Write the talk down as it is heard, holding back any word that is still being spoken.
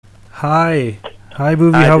Hi, hi,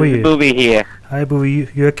 Bhuvi. Hi, How are this is you? Booby here. Hi,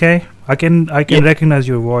 Bhuvi. You okay? I can Yeah, recognize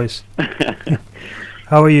your voice.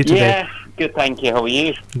 How are you today? yeah, good, thank you. How are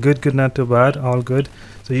you? Good, good, not too bad. All good.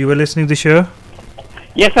 So you were listening to the show?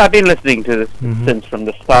 Yes, I've been listening to this Mm-hmm. since from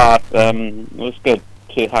the start. It was good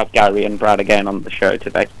to have Gary and Brad again on the show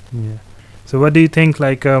today. Yeah. So what do you think?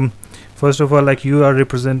 First of all, like you are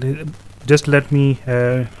representing. Just let me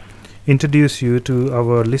introduce you to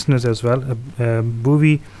our listeners as well.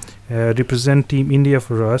 Bhuvi represent Team India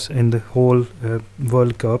for us in the whole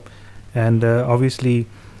World Cup, and obviously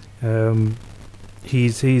um,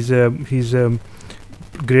 he's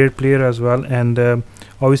great player as well, and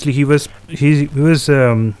obviously he was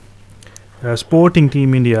sporting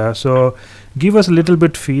Team India. So give us a little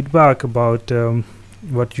bit feedback about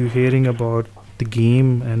what you're hearing about the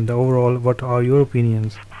game and overall. What are your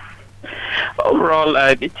opinions? Overall,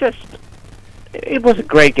 it was a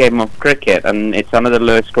great game of cricket, and it's another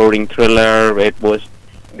low-scoring thriller. It was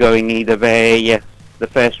going either way. Yes, the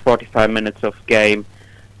first 45 minutes of game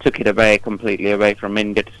took it away completely away from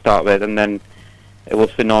India to start with, and then it was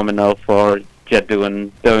phenomenal for Jaddu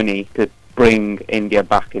and Dhoni to bring India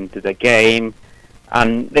back into the game,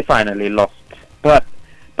 and they finally lost. But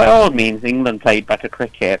by all means, England played better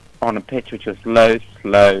cricket on a pitch which was low,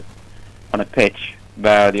 slow, on a pitch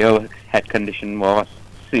where the overhead condition was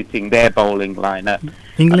suiting their bowling lineup, and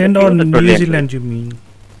they England or fielded New brilliantly. Zealand? You mean?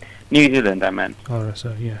 New Zealand, I meant. Or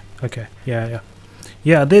so yeah. Okay. Yeah. Yeah.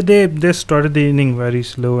 Yeah. They started the inning very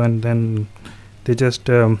slow, and then they just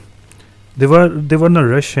they were not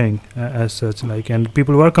rushing as such. Like, and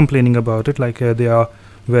people were complaining about it. Like they are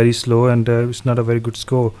very slow, and it's not a very good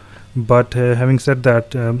score. But having said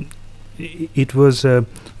that, it was the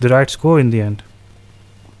right score in the end.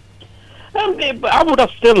 I would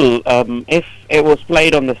have still, if it was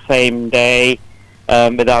played on the same day,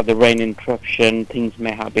 without the rain interruption, things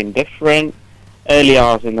may have been different. Early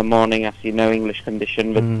hours in the morning, as you know, English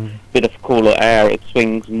condition with Mm. bit of cooler air, it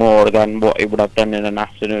swings more than what it would have done in an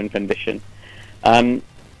afternoon condition. Um,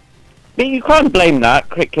 but you can't blame that.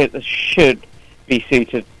 Cricket should be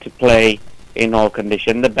suited to play in all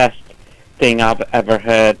condition. The best thing I've ever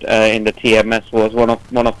heard in the TMS was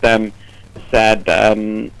one of them said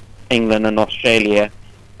England and Australia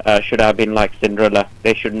should have been like Cinderella.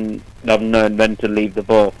 They shouldn't have known when to leave the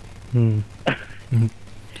ball. Mm. Mhm.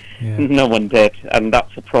 Yeah. No one did, and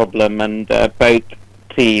that's a problem. And both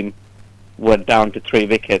team were down to 3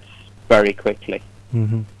 wickets very quickly.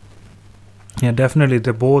 Hmm. Yeah, definitely.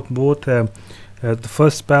 They both the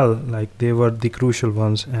first spell, like they were the crucial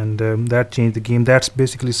ones, and that changed the game. That's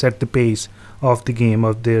basically set the pace of the game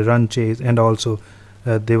of the run chase, and also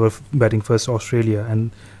they were batting first Australia,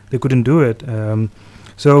 and they couldn't do it.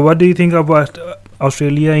 So, what do you think about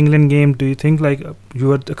Australia England game? Do you think like you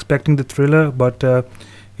were expecting the thriller, but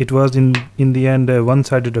it was in the end a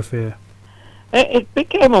one-sided affair? It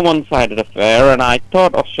became a one-sided affair, and I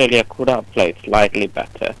thought Australia could have played slightly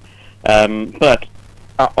better. But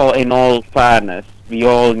in all fairness, we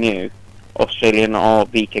all knew Australian are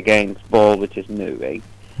weak against ball which is moving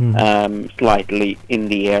Hmm. slightly in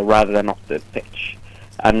the air rather than off the pitch.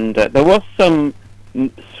 And there was some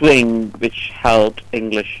swing which helped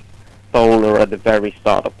English bowler at the very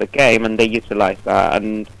start of the game, and they utilised that.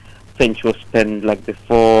 And Finch was pinned like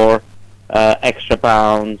before, extra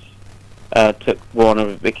bounds, took one of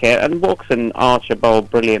the wicket, and Wilkes and Archer bowled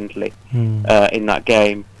brilliantly Hmm. in that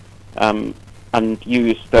game, and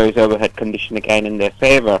used those overhead conditions again in their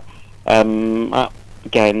favour.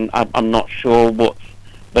 Again, I'm not sure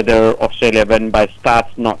whether Australia win by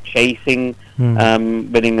stats, not chasing,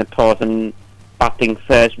 Hmm. winning the toss and batting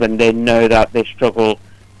first when they know that they struggle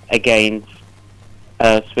against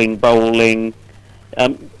swing bowling.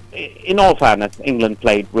 In all fairness, England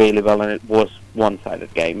played really well, and it was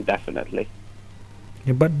one-sided game, definitely.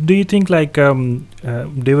 Yeah, but do you think like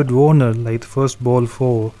David Warner, like the first ball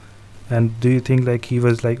four, and do you think like he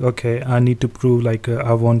was like, okay, I need to prove like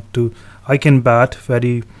I can bat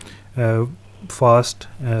very uh, fast.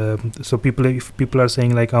 So if people are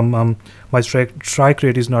saying like my strike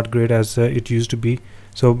rate is not great as it used to be.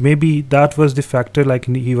 So maybe that was the factor. Like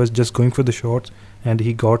he was just going for the shots and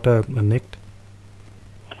he got a nicked.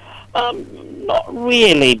 Not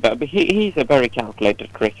really, but he's a very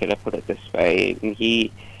calculated cricketer, put it this way. And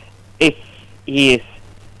if he is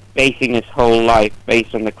basing his whole life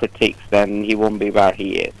based on the critiques, then he won't be where he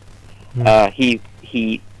is. Mm.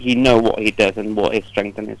 He know what he does and what his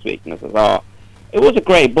strengths and his weaknesses are. It was a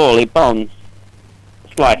great ball. It bounced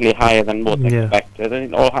slightly higher than was Yeah. expected, and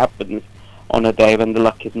it all happens on a day when the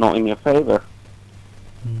luck is not in your favour.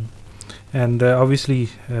 Mm. And obviously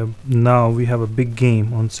now we have a big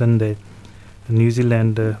game on Sunday. New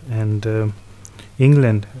Zealand and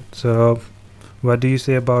England. So, what do you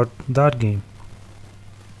say about that game?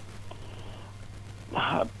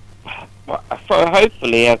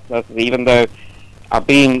 Hopefully, even though I've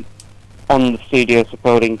been on the studio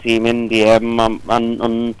supporting Team India,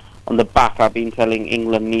 on the back I've been telling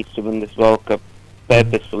England needs to win this World Cup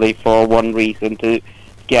purposefully for one reason, to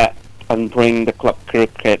get and bring the club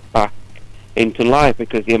cricket back into life,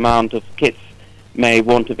 because the amount of kids may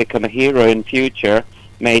want to become a hero in future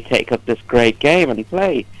may take up this great game and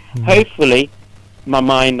play. Hopefully, my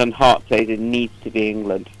mind and heart says it needs to be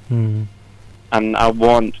England, and I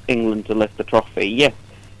want England to lift the trophy. Yes,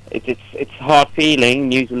 it's hard feeling.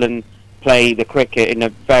 New Zealand play the cricket in a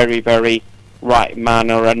very, very right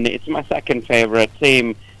manner, and it's my second favourite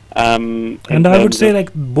team. And I would say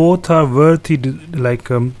like both are worthy,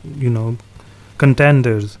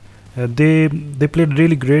 contenders. They played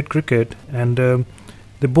really great cricket, and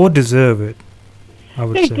they both deserve it, I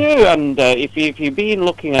would They say. do, and if you've been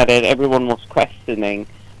looking at it, everyone was questioning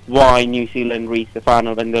why New Zealand reached the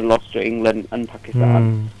final when they lost to England and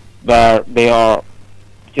Pakistan, where they are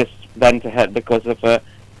just went ahead because of a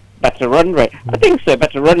better run rate. I think so.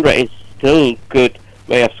 Better run rate is still good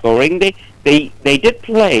way of scoring. They did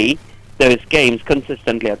play those games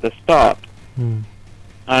consistently at the start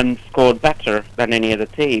and scored better than any other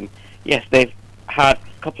team. Yes, they've had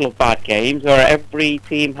a couple of bad games, or every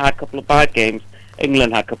team had a couple of bad games.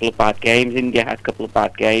 England had a couple of bad games, India had a couple of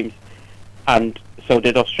bad games, and so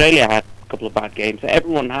did Australia had a couple of bad games. So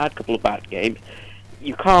everyone had a couple of bad games.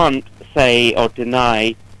 You can't say or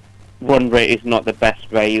deny run rate is not the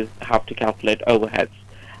best way. You have to calculate overheads,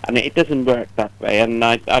 and it doesn't work that way. And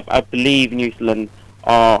I believe New Zealand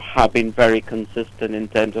have been very consistent in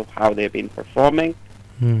terms of how they've been performing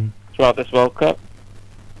throughout this World Cup.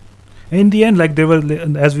 In the end, like, there were,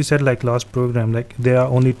 as we said, like last program, like there are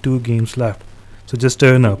only 2 games left. So just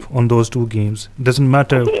turn up on those 2 games. Doesn't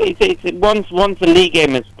matter. Once the league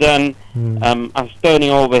game is done, as Tony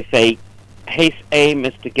always say, his aim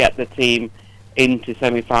is to get the team into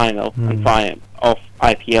semi-final and final of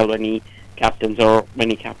IPL when he captains or when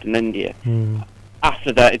he captain India.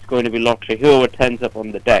 After that, it's going to be lottery. Whoever turns up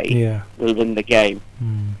on the day will win the game.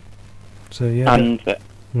 So yeah. And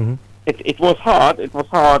it was hard. It was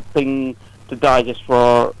hard thing to digest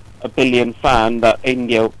for a billion fan that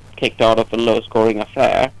India kicked out of a low-scoring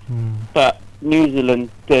affair. But New Zealand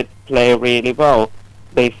did play really well.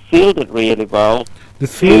 They fielded really well. The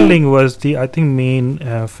fielding was the, I think, main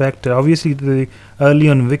factor. Obviously, the early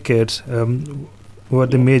on wickets were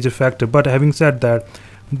the major factor. But having said that,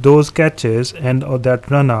 those catches and that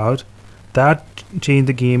run out, that changed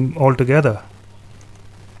the game altogether.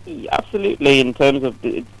 Absolutely, in terms of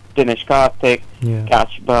the Dinesh Karthik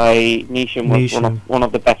catch by Neesham was one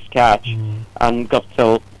of the best catch, and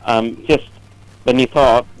Guptill, just when you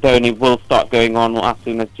thought Dhoni will start going on as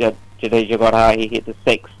soon as Jadeja got high, he hit the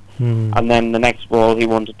 6, and then the next ball he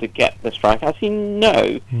wanted to get the strike. As he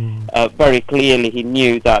knew very clearly, he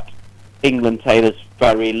knew that England's tail is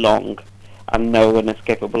very long and no one is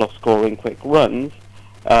capable of scoring quick runs.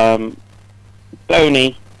 Dhoni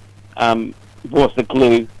was the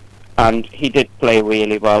glue, and he did play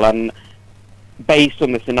really well. And based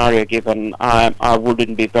on the scenario given, I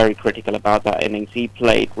wouldn't be very critical about that innings. He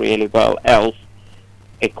played really well. Else,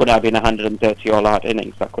 it could have been 130 all-out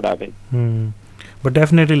innings. That could have been. But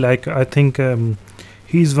definitely, like, I think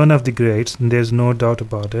he's one of the greats, and there's no doubt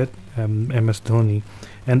about it. MS Dhoni,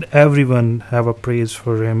 and everyone have a praise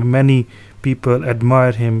for him. Many people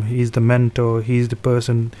admire him. He's the mentor. He's the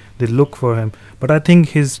person they look for him. But I think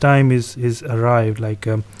his time is arrived. Like,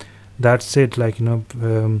 that's it. Like,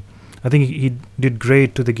 I think he did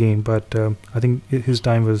great to the game, but I think his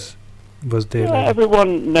time was there. Yeah,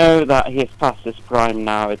 everyone know that he's past his prime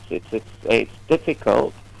now. It's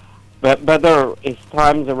difficult, but whether his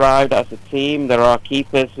time's arrived as a team, there are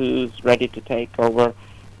keepers who's ready to take over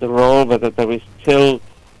the role. Whether there is still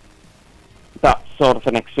that sort of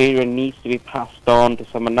an experience needs to be passed on to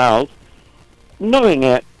someone else. Knowing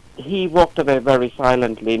it, he walked away very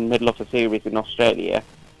silently in the middle of a series in Australia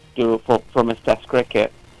from his Test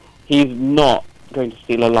cricket. He's not going to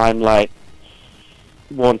steal a limelight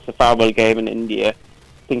once a farewell game in India,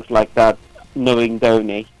 things like that. Knowing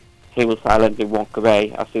Dhoni, he will silently walk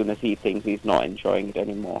away as soon as he thinks he's not enjoying it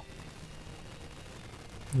anymore.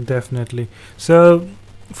 Definitely. So,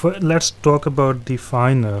 let's talk about the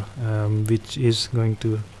final, which is only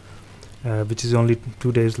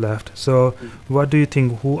 2 days left. So, what do you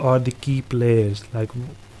think? Who are the key players, like,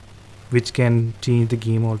 which can change the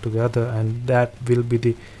game altogether, and that will be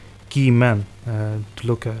the key man to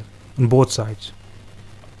look at on both sides?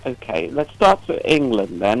 Okay, let's start with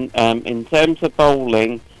England then. In terms of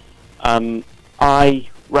bowling, I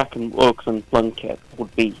reckon Wilkes and Plunkett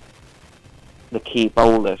would be the key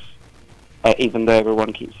bowlers, even though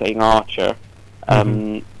everyone keeps saying Archer.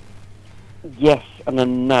 Mm-hmm. Yes and a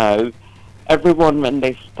no. Everyone, when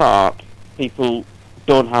they start, people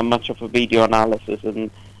don't have much of a video analysis, and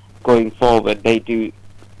going forward, they do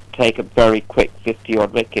take a very quick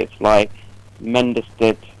 50-odd wickets, like Mendes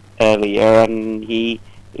did earlier, and he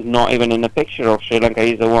is not even in the picture of Sri Lanka.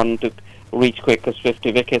 He's the one to reach quickest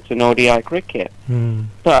 50 wickets in ODI cricket. Mm.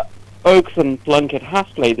 But Oakes and Plunkett has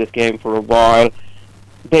played this game for a while.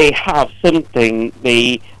 They have something.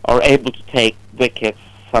 They are able to take wickets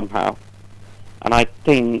somehow. And I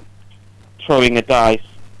think throwing a dice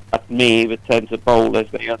at me with terms of bowlers,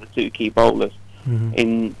 they are the two key bowlers Mm-hmm.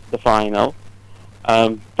 in the final.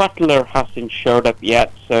 Butler hasn't showed up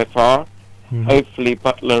yet so far. Mm-hmm. Hopefully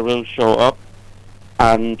Butler will show up,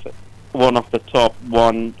 and one of the top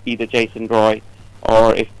one, either Jason Roy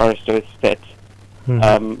or if Barrister is fit.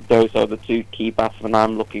 Mm-hmm. Those are the two key batsmen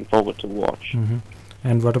I'm looking forward to watch. Mm-hmm.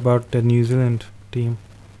 And what about the New Zealand team?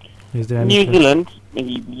 Is there any New Zealand,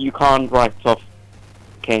 you can't write off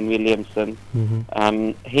Kane Williamson.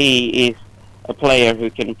 Mm-hmm. He is a player who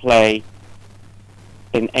can play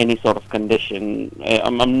in any sort of condition.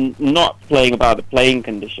 I'm not playing about the playing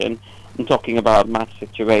condition. I'm talking about match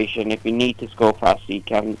situation. If he needs to score fast, he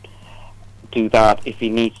can do that. If he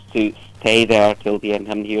needs to stay there till the end,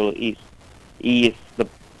 and he is the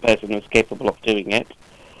person who's capable of doing it.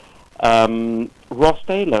 Ross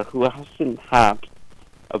Taylor, who hasn't had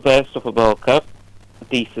a burst of a World Cup, a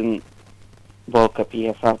decent World Cup he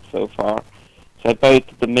has had so far. So both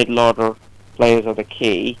the middle order players are the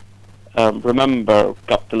key. Remember,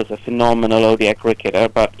 Guptill is a phenomenal ODI cricketer,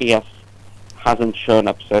 but he hasn't shown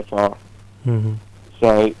up so far. Mm-hmm.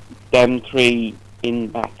 So them three in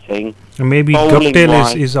batting. And maybe Bowling Guptill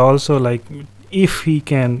wise- is also like, if he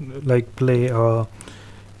can like play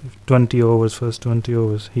 20 overs, first 20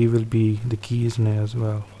 overs, he will be the key, isn't he, as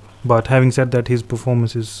well. But having said that, his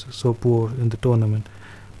performance is so poor in the tournament.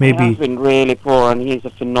 He has Maybe. been really poor, and he's a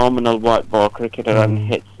phenomenal white ball cricketer and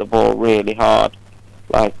hits the ball really hard,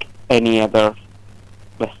 like any other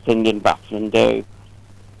West Indian batsman do.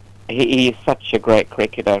 He is such a great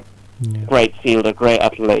cricketer, Yeah. great fielder, great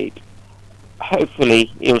athlete. Hopefully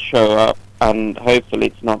he'll show up, and hopefully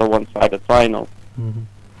it's not a one-sided final. Mm-hmm.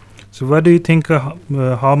 So what do you think,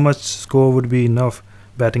 how much score would be enough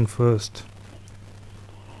batting first?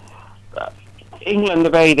 England, the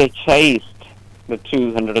way they chased the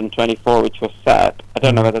 224, which was set, I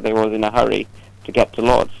don't know whether they was in a hurry to get to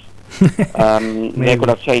Lords. They could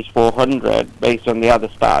have chased 400 based on the other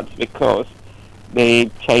stats, because they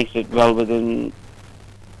chased it well within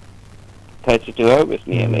 32 overs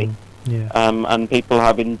nearly. Yeah. And people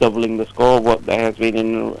have been doubling the score what there has been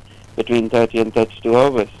in between 30 and 32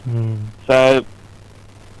 overs. Mm. So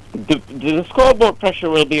the scoreboard pressure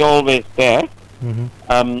will be always there.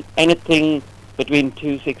 Mm-hmm. Anything between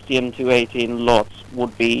 260 and 280 in lots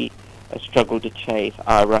would be a struggle to chase,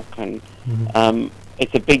 I reckon. Mm-hmm.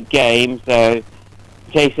 It's a big game, so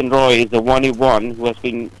Jason Roy is the only one who has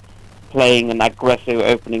been playing an aggressive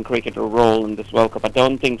opening cricketer role in this World Cup. I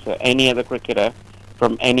don't think so. Any other cricketer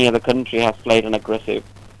from any other country has played an aggressive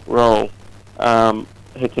role,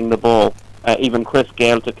 hitting the ball. Even Chris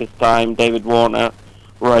Gale took his time, David Warner,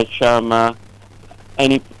 Rohit Sharma,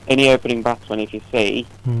 any opening batsman, if you see,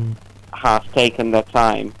 Mm. has taken their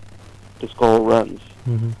time to score runs.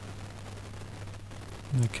 Mm-hmm.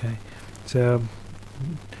 Okay. So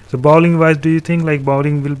bowling wise, do you think like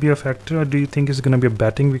bowling will be a factor, or do you think it's going to be a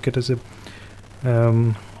batting wicket as a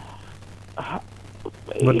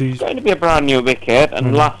what do It's you- going to be a brand new wicket, and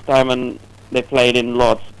Mhm. last time when they played in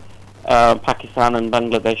Lords, Pakistan and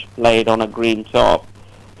Bangladesh played on a green top.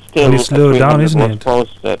 Still, And it's slowed down, 300 isn't was it?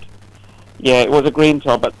 posted. Yeah, it was a green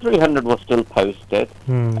top, but 300 was still posted.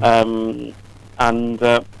 Mm. And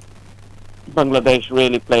Bangladesh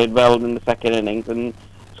really played well in the second innings and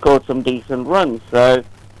scored some decent runs. So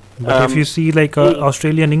But if you see like he-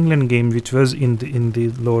 Australian England game, which was in the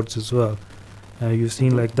Lords as well, you've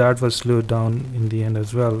seen like that was slowed down in the end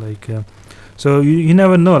as well. Like so you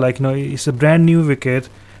never know. Like it's a brand new wicket.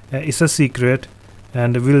 It's a secret,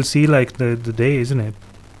 and we'll see like the day, isn't it?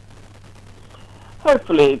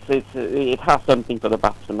 hopefully it has something for the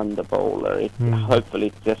batsman and the bowler. Hopefully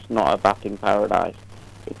it's just not a batting paradise.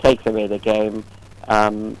 It takes away the game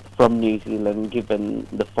from New Zealand, given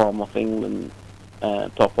the form of England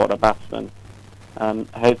top order batsmen.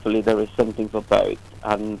 Hopefully there is something for both,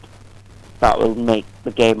 and that will make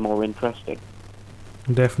the game more interesting.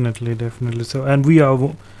 Definitely. So, and we are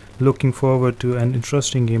looking forward to an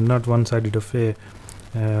interesting game, not one-sided affair.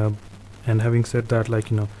 Uh, and having said that,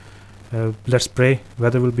 let's pray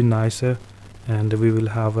weather will be nicer, and we will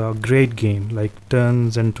have a great game, like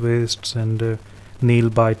turns and twists and nail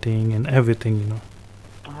biting and everything.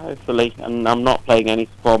 Hopefully, and I'm not playing any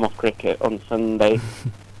form of cricket on Sunday,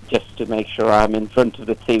 just to make sure I'm in front of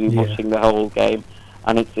the TV Yeah. watching the whole game.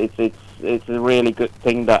 And it's a really good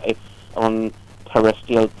thing that it's on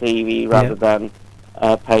terrestrial TV rather than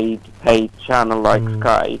a paid channel like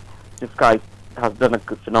Sky. The Sky has done a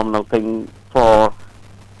phenomenal thing for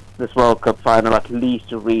this World Cup final, at least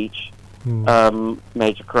to reach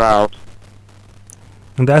major crowd.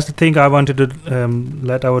 And that's the thing I wanted to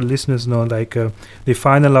let our listeners know. The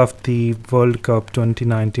final of the World Cup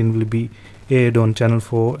 2019 will be aired on Channel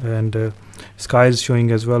 4, and Sky is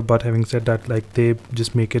showing as well. But having said that, they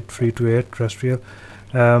just make it free to air terrestrial.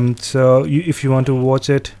 So if you want to watch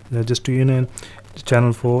it, just tune in to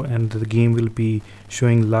Channel 4, and the game will be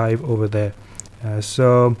showing live over there.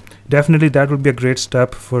 So definitely that will be a great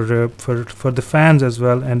step for the fans as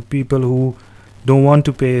well, and people who don't want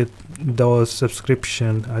to pay the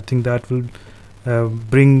subscription. I think that will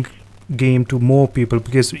bring game to more people,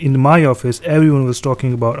 because in my office everyone was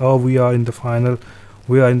talking about, oh, we are in the final,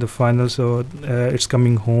 so it's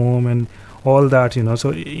coming home and all that,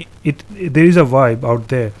 so it there is a vibe out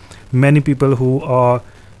there. Many people who are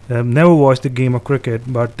never watched the game of cricket,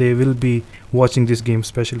 but they will be watching this game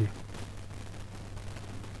especially.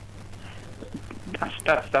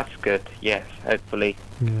 That's good. Yes, hopefully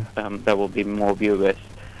Yeah. there will be more viewers.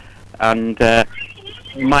 And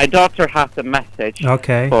my daughter has a message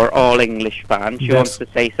Okay, for all English fans. She wants to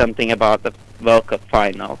say something about the World Cup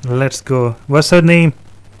final. let's go. What's her name?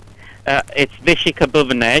 It's Vishika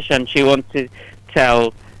Bhuvanesh, and she wants to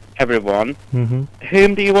tell everyone, Mm-hmm.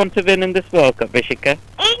 whom do you want to win in this World Cup, Vishika?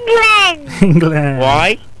 England! England.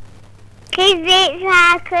 Why? Because it's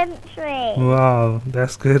our country. Wow,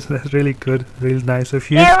 that's good. That's really good. Really nice of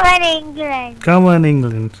you. Go on, England. Come on,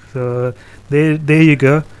 England. So there you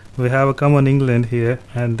go. We have a come on England here,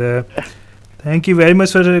 and thank you very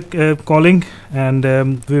much for calling. And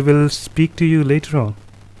we will speak to you later on.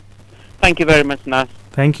 Thank you very much, Nas.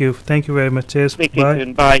 Thank you very much. Cheers. Speak to you Bye.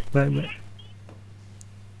 soon. Bye. Bye. Bye.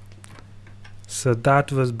 So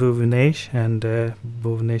that was Bhuvanesh, and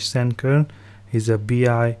Bhuvanesh Sankern. He's a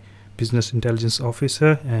BI, Business Intelligence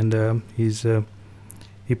Officer, and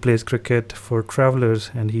he plays cricket for Travellers,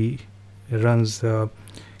 and he runs a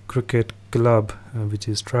cricket club, which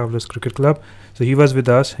is Travellers Cricket Club. So he was with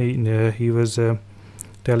us. He was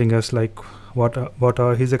telling us what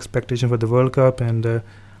are his expectations for the World Cup, and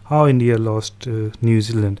how India lost New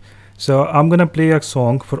Zealand. So I'm gonna play a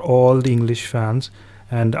song for all the English fans,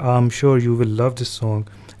 and I'm sure you will love this song.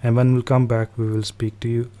 And when we come back, we will speak to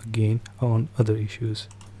you again on other issues.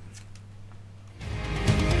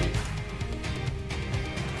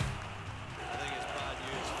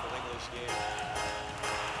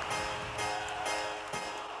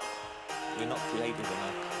 We're not creative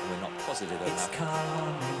enough, we're not positive It's enough.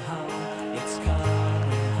 coming home, it's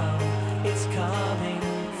coming home, it's coming,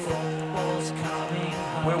 football's coming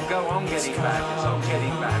home. We'll go on getting back, it's on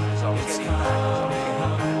getting back, it's on It's getting back, it's on getting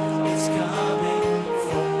back. coming, it's coming,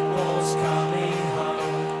 football's coming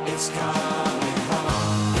home. It's coming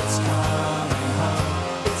home, it's coming home,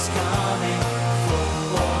 it's coming,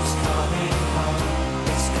 football's coming home.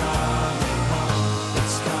 It's coming home,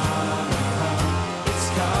 it's coming home, it's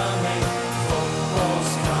coming,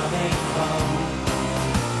 football's coming home.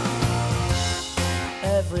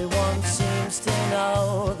 Everyone seems to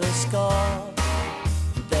know the score.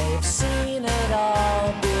 They've seen it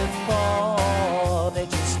all before. They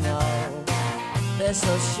just know, they're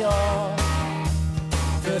so sure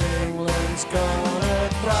that England's gonna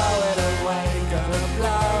throw it away, gonna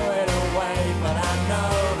blow it away. But I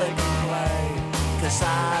know they can play, 'cause I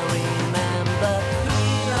remember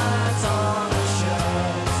 3 lines on the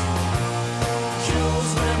shirt.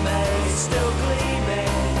 Jules Rimet still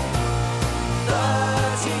gleaming,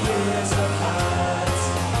 30 years of hurt.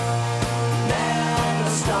 Never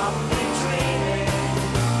stop me dreaming.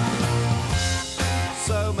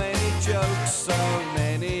 So many jokes, so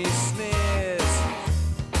many sneers,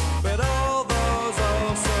 but all those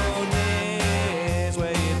also nears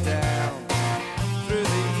weigh you down through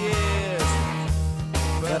the years.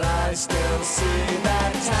 But I still see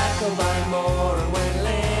that tackle by Moore, and when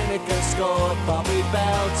Lineker scored, Bobby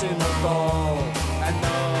belting the ball. And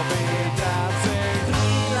nobody doubting.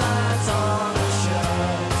 3 lines on the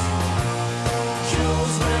shirt.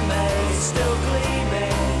 Jules Rimet still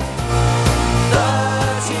gleaming,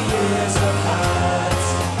 30 years of hurt.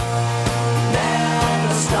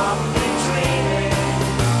 Never stop me dreaming.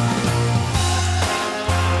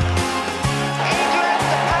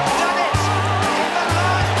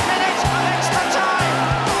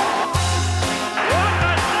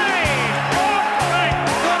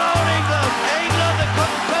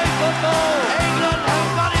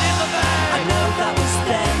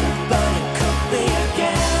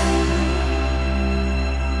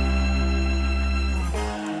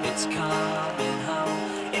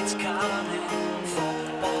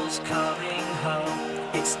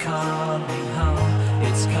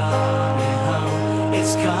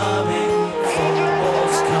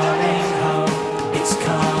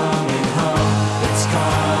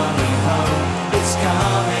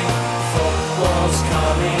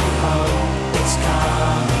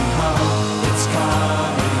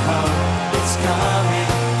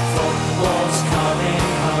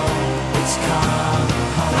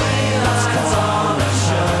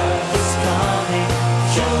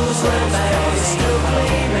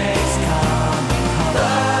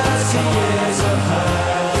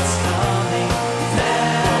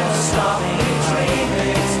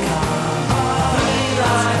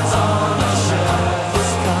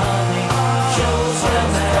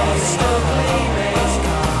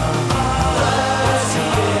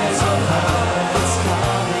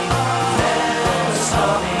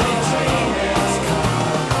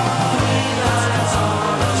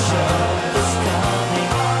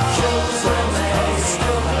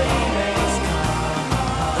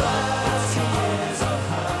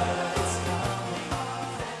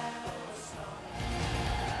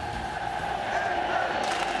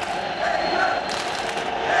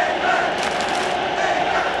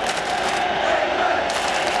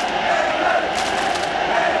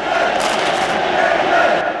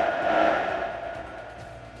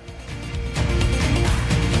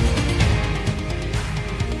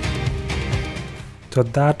 So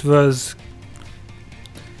that was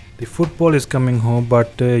the football is coming home,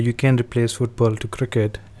 but you can replace football to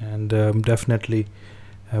cricket, and definitely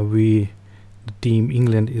the team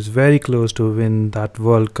England is very close to win that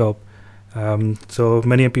World Cup. So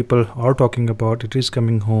many people are talking about it is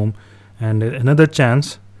coming home, and another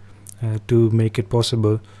chance to make it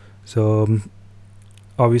possible. So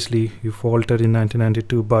obviously you faltered in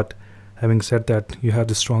 1992, but having said that, you have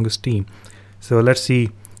the strongest team. So let's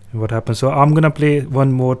see what happens. So I'm gonna play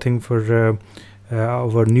one more thing for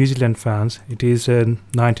our New Zealand fans. It is a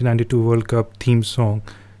 1992 World Cup theme song.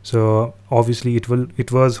 So obviously it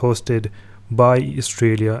was hosted by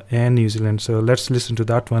Australia and New Zealand. So let's listen to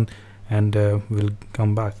that one, and we'll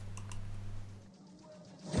come back.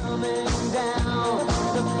 Coming down,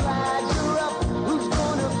 the flags are up. Who's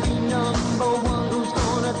gonna be number one? Who's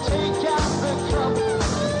gonna take out the cup?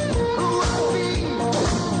 Who will be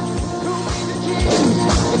the king?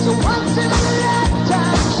 It's a once in a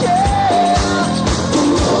lifetime chance. Who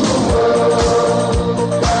rules the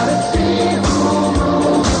world? Gotta see who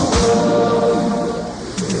rules the world.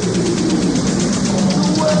 The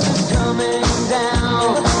world is coming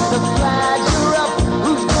down. The flags are up.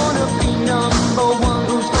 Who's gonna be number one?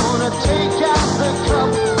 Who's gonna take out the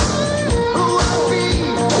cup? Who will be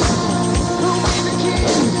the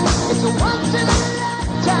king? It's a once in a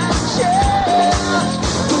lifetime chance.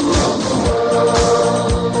 Who rules the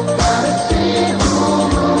world? Gotta see who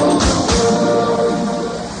rules the world.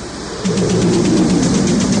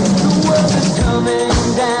 The world is coming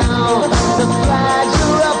down. The flags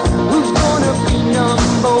are up. Who's gonna be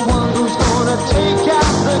number one? Who's gonna take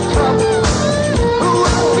out the cup? Who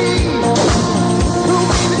will be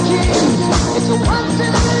the king? It's a once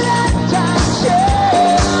in a lifetime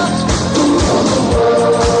chance. Who rules the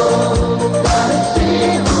world? Gotta see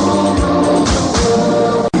who rules the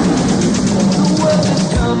world. The world is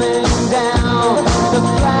coming down. The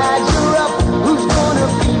flags are up. Who's gonna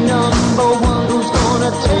be number one? Who's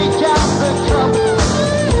gonna take out the cup?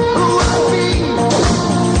 Who will be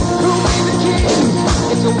the king?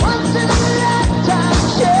 It's a once in a lifetime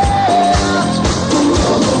chance. Who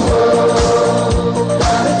rules the world?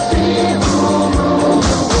 Gotta see who rules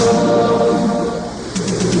the world.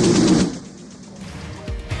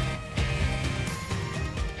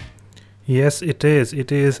 Yes, it is.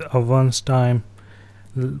 It is a once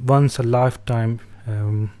a lifetime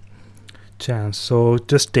chance. So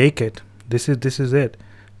just take it. This is it.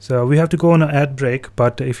 So we have to go on an ad break.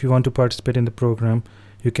 But if you want to participate in the program,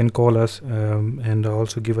 you can call us and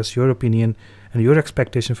also give us your opinion and your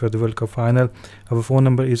expectation for the World Cup final. Our phone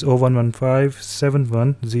number is 0115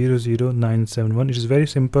 7100971. It is very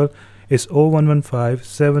simple. It's 0115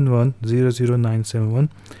 7100971.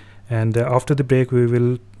 And after the break,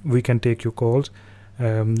 we can take your calls.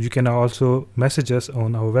 You can also message us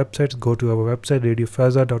on our website. Go to our website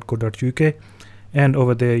radiofaiza.co.uk, and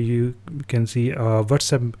over there you can see a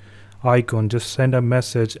WhatsApp icon. Just send a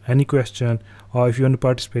message, any question, or if you want to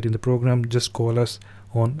participate in the program, just call us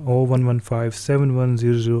on 0115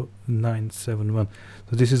 7100971.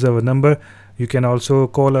 So this is our number. You can also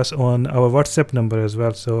call us on our WhatsApp number as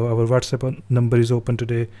well. So our WhatsApp number is open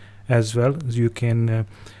today as well. You can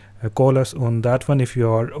call us on that one if you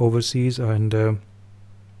are overseas and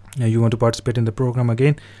you want to participate in the program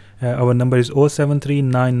again. Our number is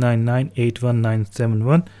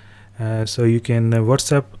 073-999-81971. So you can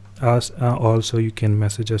WhatsApp us, also you can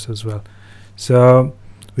message us as well. So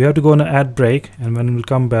we have to go on an ad break, and when we'll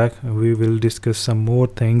come back, we will discuss some more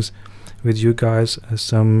things with you guys,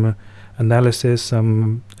 some analysis,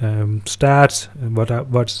 some stats,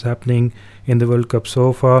 what's happening in the World Cup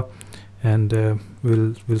so far, and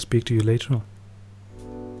we'll speak to you later on.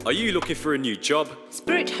 Are you looking for a new job?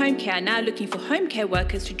 Spirit Home Care are now looking for home care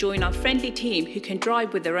workers to join our friendly team who can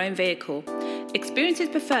drive with their own vehicle. Experience is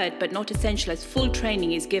preferred but not essential as full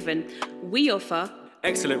training is given. We offer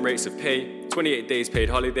excellent rates of pay, 28 days paid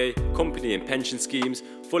holiday, company and pension schemes,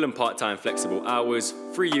 full and part-time flexible hours,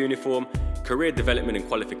 free uniform, career development and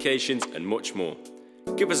qualifications, and much more.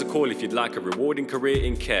 Give us a call if you'd like a rewarding career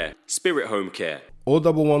in care. Spirit Home Care.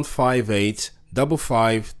 01158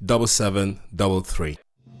 55 7733.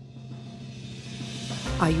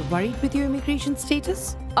 Are you worried with your immigration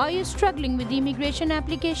status? Are you struggling with the immigration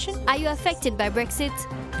application? Are you affected by Brexit?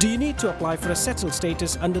 Do you need to apply for a settled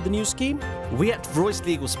status under the new scheme? We at Royce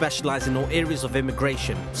Legal specialise in all areas of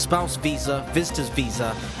immigration: spouse visa, visitor's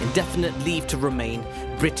visa, indefinite leave to remain,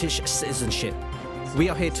 British citizenship. We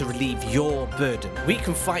are here to relieve your burden. We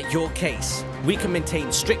can fight your case. We can maintain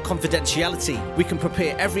strict confidentiality. We can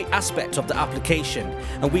prepare every aspect of the application.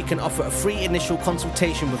 And we can offer a free initial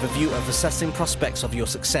consultation with a view of assessing prospects of your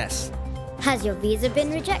success. Has your visa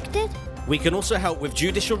been rejected? We can also help with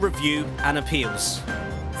judicial review and appeals.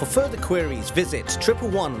 For further queries, visit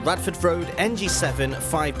 111 Radford Road, NG7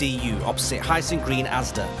 5DU, opposite Hyacinth Green,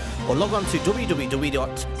 Asda, or log on to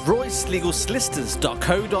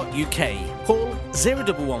www.roycelegalsolicitors.co.uk. Call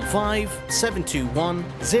 0115 721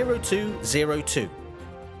 0202.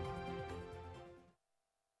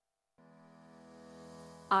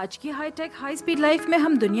 आज की hi tech high speed life में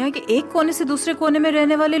हम दुनिया के एक कोने से दूसरे कोने में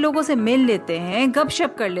रहने वाले लोगों से मिल लेते हैं,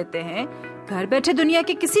 गपशप कर लेते हैं, घर बैठे दुनिया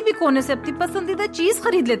के किसी भी कोने से अपनी पसंदीदा चीज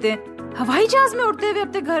खरीद लेते हैं, हवाई जहाज में उड़ते हुए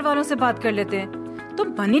अपने घर वालों से बात कर लेते हैं। तो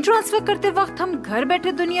मनी ट्रांसफर करते वक्त हम घर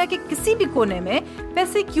बैठे दुनिया के किसी भी कोने में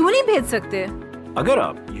पैसे क्यों नहीं भेज सकते? अगर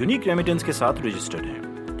आप यूनिक रेमिटेंस के साथ रजिस्टर्ड हैं,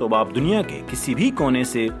 तो आप दुनिया के किसी भी कोने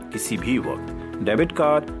से किसी भी वक्त डेबिट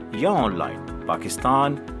कार्ड या ऑनलाइन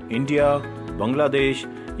पाकिस्तान, इंडिया, बांग्लादेश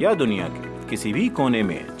या दुनिया के किसी भी कोने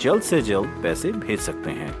में जल्द से जल्द पैसे भेज सकते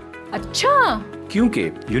हैं। अच्छा, क्योंकि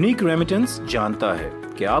यूनिक रेमिटेंस जानता है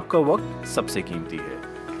कि आपका वक्त सबसे कीमती है।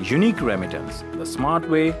 Unique remittance, the smart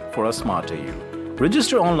way for a smarter you.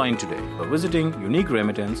 Register online today by visiting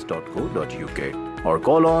uniqueremittance.co.uk or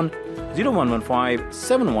call on 0115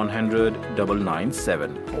 7100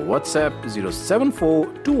 997 or WhatsApp 074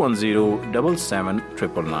 210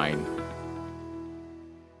 77999.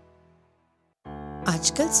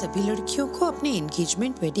 आजकल सभी लड़कियों को अपने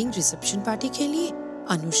एंगेजमेंट, वेडिंग, रिसेप्शन पार्टी के लिए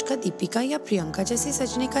अनुष्का, दीपिका या प्रियंका जैसे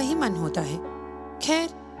सजने का ही मन होता है। खैर,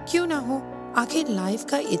 क्यों ना हो, आखिर लाइफ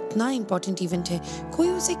का इतना इम्पोर्टेंट इवेंट है, कोई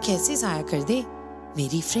उसे कैसे जाया कर दे।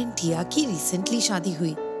 मेरी फ्रेंड टिया की रिसेंटली शादी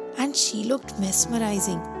हुई एंड शी लुक्ड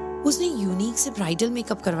मेस्मराइजिंग। उसने यूनिक से ब्राइडल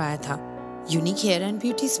मेकअप करवाया था। Unique Hair and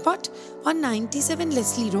Beauty spot on 97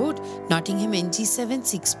 Leslie road, Nottingham NG7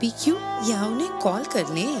 6PQ, या उन्हें कॉल कर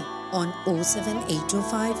लें ऑन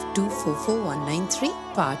 07805244193।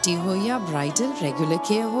 पार्टी हो या ब्राइडल, रेगुलर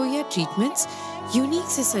केयर हो या ट्रीटमेंट्स, यूनिक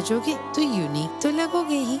से सजोगे तो यूनिक तो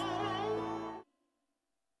लगोगे ही।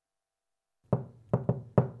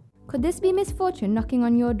 Could this be misfortune knocking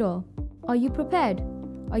on your door? Are you prepared?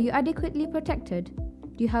 Are you adequately protected?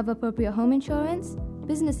 Do you have appropriate home insurance,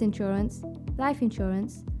 business insurance, life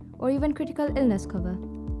insurance, or even critical illness cover?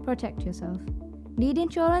 Protect yourself. Need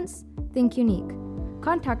insurance? Think Unique.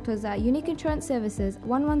 Contact us at Unique Insurance Services,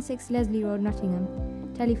 116 Leslie Road, Nottingham.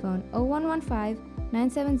 Telephone 0115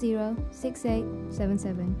 970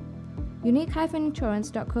 6877.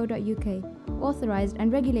 Unique-insurance.co.uk. Authorised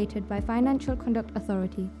and regulated by Financial Conduct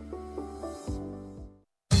Authority.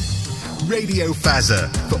 Radio Fazza,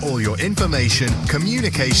 for all your information,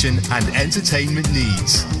 communication and entertainment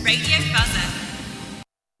needs. Radio Fazza.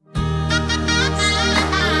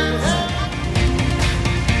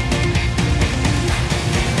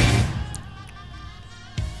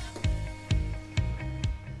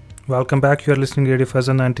 Welcome back. You are listening to Radio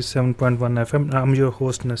Fazza 97.1 FM. I'm your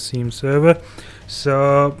host Naseem Server.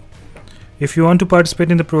 So if you want to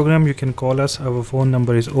participate in the program, you can call us. Our phone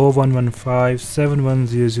number is 0115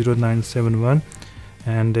 7100971,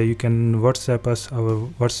 and you can WhatsApp us. Our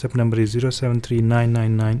WhatsApp number is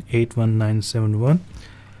 0739998191.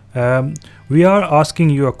 We are asking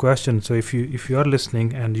you a question, so if you are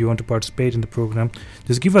listening and you want to participate in the program,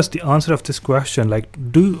 just give us the answer of this question. Like,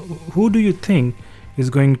 who do you think is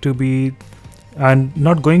going to be, and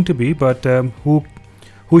not going to be, but who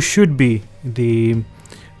should be the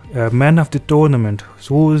man of the tournament?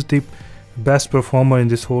 So who is the best performer in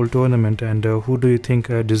this whole tournament, and who do you think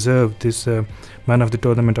deserve this man of the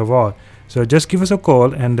tournament award? So just give us a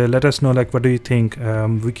call and let us know, like, what do you think?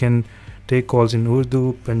 We can take calls in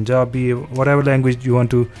Urdu, Punjabi, whatever language you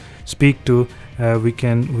want to speak to. We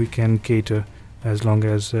can cater, as long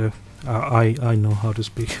as I know how to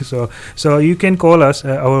speak. So you can call us.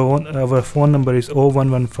 Our phone number is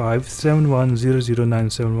 0115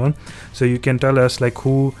 7100971. So you can tell us, like,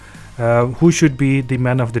 who should be the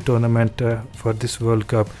man of the tournament for this World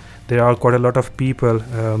Cup. There are quite a lot of people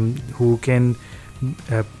who can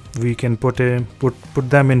we can put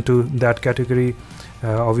them into that category.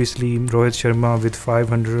 Obviously Rohit Sharma with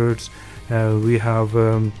 500s. We have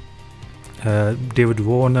David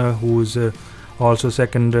Warner, who's also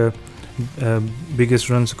second biggest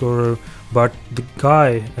run scorer, but the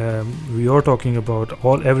guy we are talking about,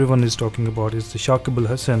 everyone is talking about, is the Shakib Al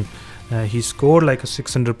Hasan. He scored like a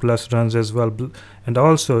 600 plus runs as well, and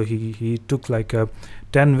also he took like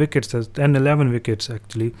 11 wickets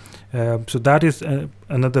actually. So that is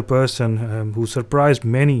another person who surprised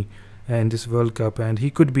many in this World Cup, and he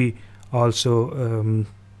could be also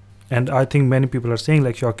and I think many people are saying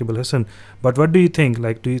like Shakib Al Hasan. But what do you think?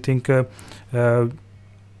 Like, do you think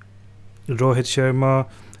Rohit Sharma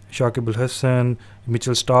Shakib Al Hasan,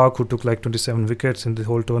 Mitchell Starc, who took like 27 wickets in the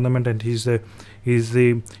whole tournament, and he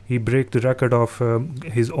break the record of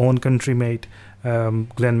his own countrymate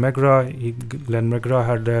Glenn McGrath. Glenn McGrath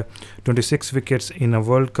had 26 wickets in a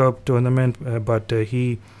World Cup tournament, but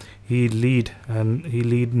he lead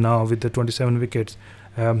now with the 27 wickets.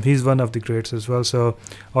 He's one of the greats as well. So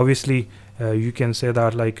obviously you can say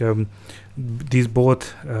that like these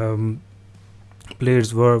both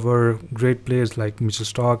players were great players, like Mitchell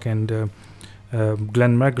Starc and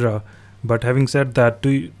Glenn McGrath. But having said that,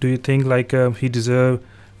 do you think like he deserved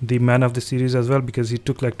the man of the series as well, because he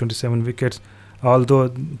took like 27 wickets? Although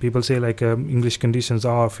people say like English conditions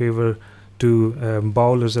are favor to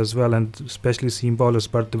bowlers as well, and especially seam bowlers,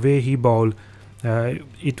 but the way he bowled,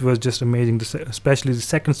 it was just amazing, especially the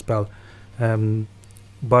second spell.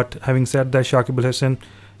 But having said that, Shakib Al Hasan,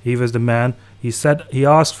 he was the man. He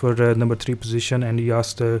asked for number 3 position, and he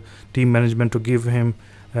asked the team management to give him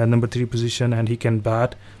number 3 position, and he can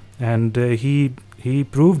bat, and he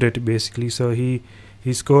proved it basically. So he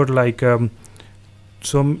scored like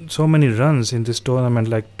so many runs in this tournament,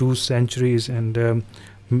 like 2 centuries and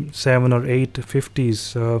 7 or 8 50s.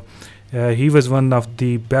 So he was one of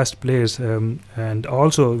the best players, and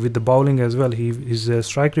also with the bowling as well. His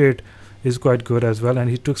strike rate is quite good as well,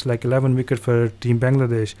 and he took like 11 wickets for Team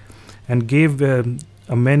Bangladesh, and gave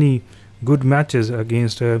many good matches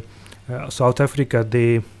against South Africa.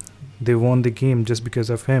 They won the game just because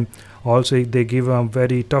of him. Also, they gave a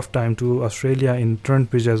very tough time to Australia in Trent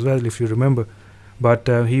Bridge as well, if you remember. But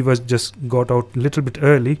he was just got out a little bit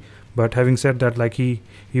early. But having said that, like he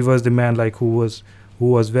was the man, like who was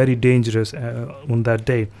very dangerous on that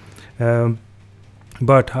day.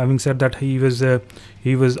 But having said that, he was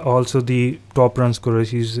also the top run scorer.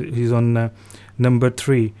 He's on number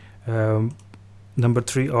 3 or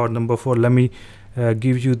number 4. Let me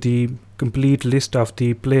give you the complete list of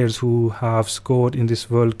the players who have scored in this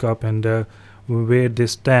World Cup and where they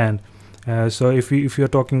stand. So if you're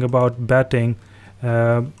talking about batting,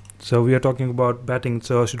 so we are talking about batting.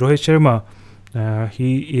 So Rohit Sharma,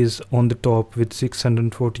 he is on the top with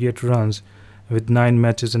 648 runs with 9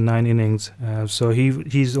 matches and 9 innings. So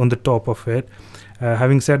he's on the top of it.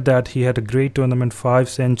 Having said that, he had a great tournament, 5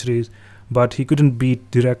 centuries, but he couldn't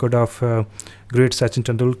beat the record of great Sachin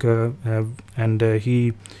Tendulkar, and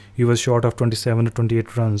he was short of 27 or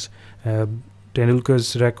 28 runs.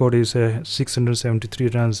 Tendulkar's record is 673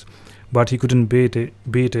 runs, but he couldn't beat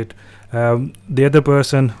it. The other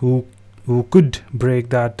person who could break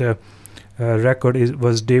that record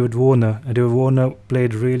was David Warner. David Warner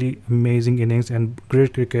played really amazing innings and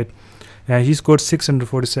great cricket. He scored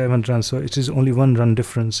 647 runs, so it is only 1 run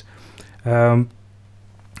difference.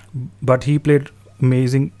 But he played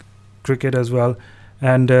amazing cricket as well,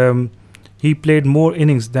 and he played more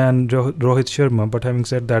innings than Rohit Sharma. But having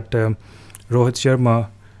said that, Rohit Sharma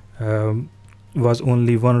was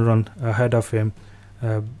only 1 run ahead of him.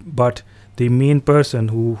 But the main person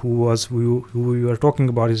who we were talking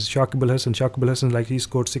about is Shakib Al Hasan. Shakib Al Hasan, like he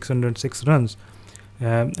scored 606 runs,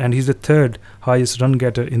 and he's the 3rd highest run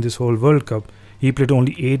getter in this whole World Cup. He played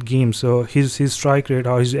only 8 games, so his strike rate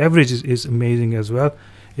or his average is amazing as well,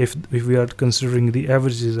 if we are considering the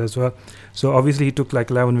averages as well. So obviously he took like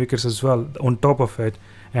 11 wickets as well on top of it,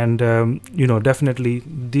 and definitely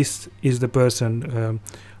this is the person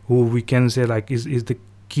who we can say like is the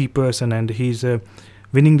key person, and he's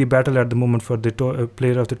winning the battle at the moment for the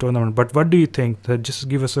player of the tournament. But what do you think? Just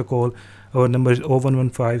give us a call. Our number is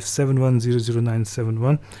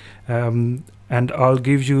 0115-7100-971, and I'll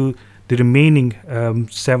give you the remaining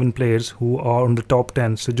 7 players who are on the top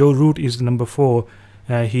 10. So Joe Root is the number 4.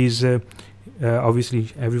 He's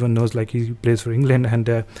obviously everyone knows like he plays for England,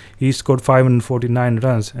 and he scored 549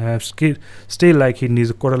 runs. Still like he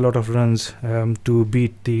needs quite a lot of runs to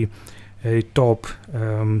beat the top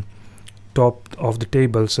of the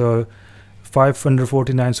table. So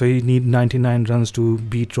 549, so he need 99 runs to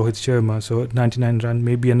beat Rohit Sharma. So 99 run,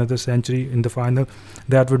 maybe another century in the final,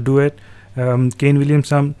 that would do it. Kane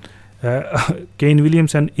Williamson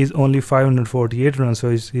is only 548 runs, so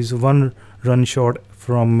he's 1 run short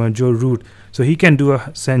from Joe Root. So he can do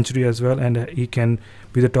a century as well, and he can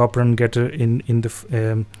be the top run getter in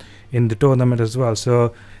the tournament as well.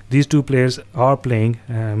 So these 2 players are playing,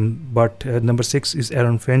 but number 6 is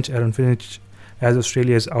Aaron Finch. Aaron Finch, as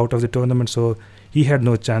Australia is out of the tournament, so he had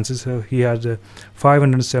no chances. So he had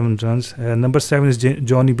 507 runs. Number 7 is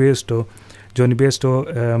Johnny Bairstow. Johnny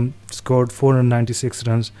Bairstow scored 496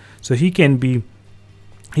 runs. So he can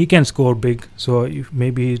score big. So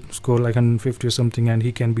maybe he score like 150 or something, and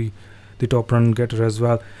he can be the top run getter as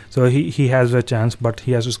well. So he has a chance, but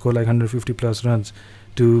he has to score like 150 plus runs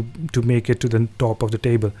to make it to the top of the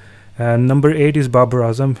table. Number 8 is Babar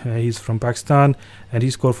Azam. He's from Pakistan, and he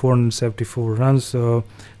scored 474 runs. So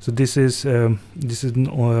this is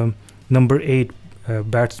number 8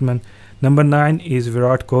 batsman. Number 9 is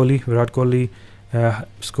Virat Kohli. Virat Kohli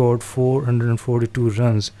scored 442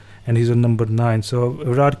 runs, and he's on number 9. So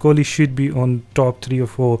Virat Kohli should be on top 3 or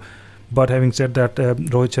 4. But having said that,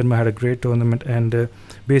 Rohit Sharma had a great tournament, and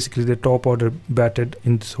basically the top order batted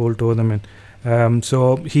in this whole tournament.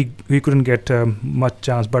 So he couldn't get much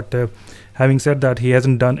chance. But having said that, he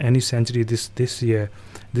hasn't done any century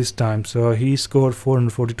this time. So he scored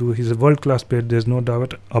 442. He's a world-class player. There's no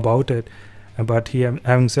doubt about it. But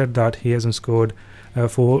having said that, he hasn't scored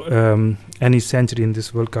for any century in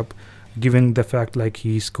this World Cup, given the fact like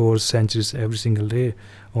he scores centuries every single day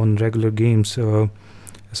on regular games.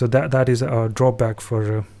 So that is a drawback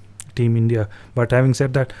for Team India. But having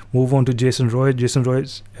said that, move on to Jason Roy. Jason Roy,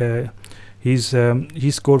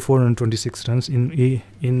 he scored 426 runs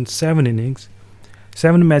in 7 innings,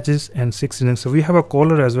 7 matches and 6 innings. So we have a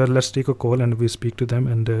caller as well. Let's take a call and we speak to them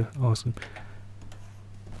and ask them.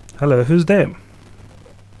 Hello, who's there?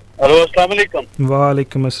 Hello अस्सलाम वालेकुम।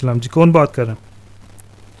 वालेकुम अस्सलाम जी, कौन बात कर रहे हैं?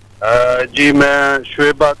 जी मैं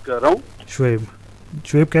शुएब बात कर रहा हूँ।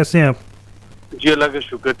 शुएब कैसे हैं आप? जी अल्लाह का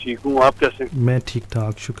शुक्र, ठीक हूँ। आप कैसे हैं? मैं ठीक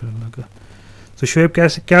ठाक, शुक्र अल्लाह का। तो शुएब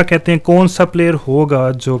क्या कहते हैं, कौन सा प्लेयर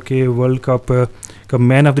होगा जो कि वर्ल्ड कप का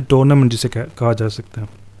मैन ऑफ द टूर्नामेंट जिसे कहा जा सकता है?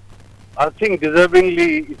 I think deservingly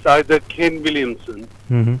it's either Kane Williamson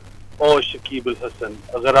or Shakib Al Hasan.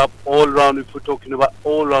 अगर आप all round, if we're talking about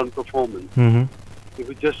all round performance, if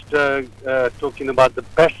we're just talking about the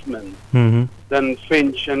batsmen, then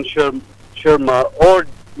Finch and Sharma or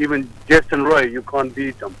even Jason Roy, you can't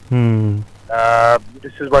beat them.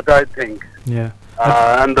 This is what I think. Yeah.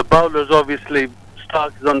 And the bowlers, obviously,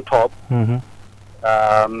 Stark is on top.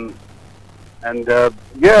 And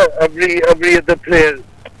every other player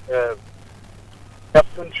have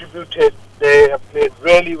contributed. They have played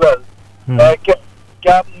really well.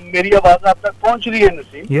 क्या मेरी आवाज आप तक पहुंच रही है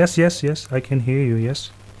Naseem? Yes, I can hear you. Yes.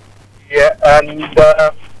 Yeah, and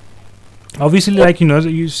obviously, like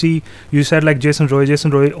you said like Jason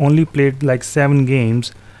Roy only played like 7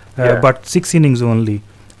 games, but 6 innings only,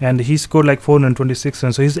 and he scored like 426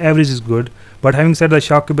 runs. So his average is good. But having said that,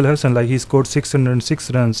 Shakib Al Hasan, like he scored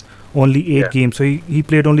 606 runs, only 8 games. So he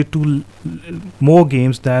played only 2 more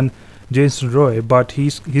games than Jason Roy, but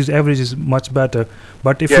his average is much better.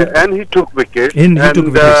 But if and he took wickets. He took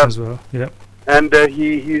wickets as well. Yeah. And he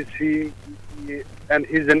and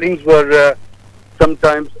his innings were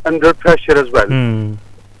sometimes under pressure as well.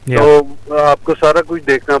 Yeah. So आपको सारा कुछ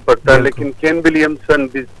देखना पड़ता है, लेकिन Kane Williamson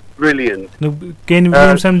is brilliant. No, Kane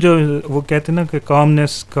Williamson जो वो कहते हैं ना कि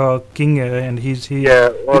calmness का king है, and he's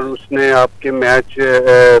और उसने आपके मैच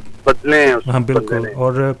बदले हैं। हाँ बिल्कुल।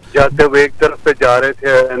 और जाते हुए एक तरफ पे जा रहे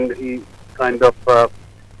थे, and he kind of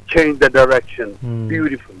changed the direction.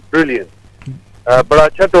 Beautiful, brilliant. बड़ा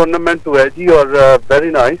अच्छा टूर्नामेंट हुआ है जी, और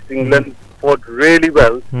very nice. England fought really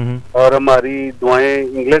well, और हमारी दुआएं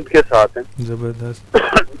इंग्लैंड के साथ हैं। जबरदस्त।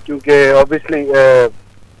 क्योंकि obviously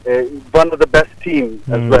one of the best teams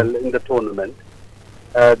as well in the tournament.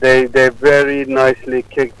 They very nicely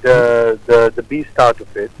kicked the beast out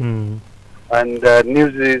of it, and New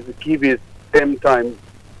Zealand, Kiwis, same time,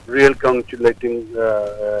 real congratulating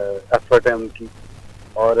effort है उनकी,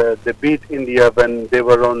 और they beat India when they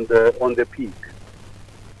were on the peak.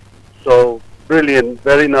 So brilliant,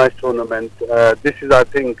 very nice tournament. This is, I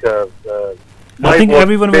think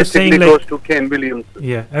everyone was saying like goes to Kane Williamson.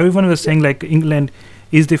 Yeah, everyone was saying like England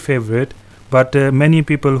is the favorite, but many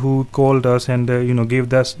people who called us and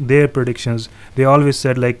gave us their predictions, they always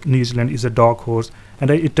said like New Zealand is a dog horse,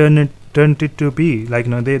 and it turned it to be like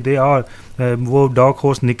they are वो dog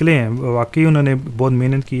horse निकले हैं। वाकई उन्होंने बहुत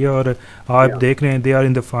मेहनत की है, और आप देख रहे हैं they are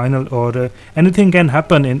in the final, और anything can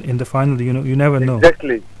happen in the final. You never know.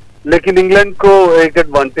 Exactly. लेकिन इंग्लैंड को एक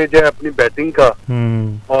एडवांटेज है अपनी बैटिंग का,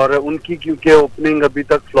 और उनकी क्योंकि ओपनिंग अभी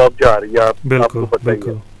तक फ्लॉप जा रही है, आपको पता ही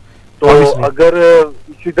है। तो अगर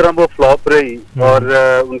इसी तरह वो फ्लॉप रही और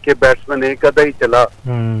उनके बैट्समैन एक आधा ही चला,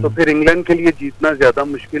 तो फिर इंग्लैंड के लिए जीतना ज्यादा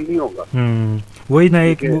मुश्किल नहीं होगा। वही ना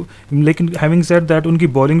लेकिन हैविंग सेड दैट उनकी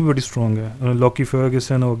बॉलिंग भी बड़ी स्ट्रॉन्ग है। लॉकी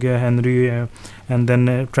फर्ग्यूसन हो गया, Henry and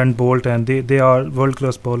then Trent Boult, and they are world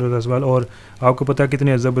class bowler as well. और आपको पता है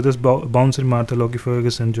कितनी ज़बरदस्त बाउंसर मारता लॉकी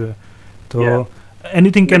फर्ग्यूसन जो है, तो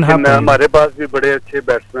एनीथिंग कैन हैपन। हमारे पास भी बड़े अच्छे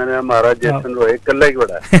बैट्समैन है, हमारा जेसन रॉय कल्ला ही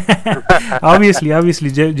बड़ा है।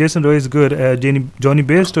 obviously Jason Roy is good, Johnny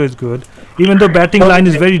Bairstow is good, even though batting line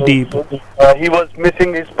is very deep. He was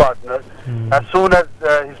missing his partner. As soon as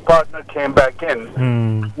his partner came back in,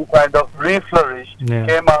 he kind of reflourished,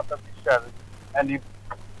 came out of his shell, and he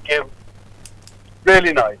game.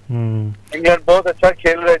 Really nice. England بہت اچھا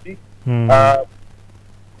کھیل رہا ہے جی.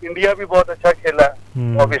 India بھی بہت اچھا کھیلا ہے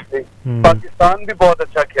obviously. پاکستان بھی بہت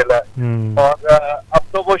اچھا کھیلا ہے. اور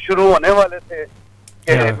اب تو وہ شروع ہونے والے تھے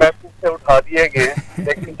کہ میچ سے اٹھا دیے گئے,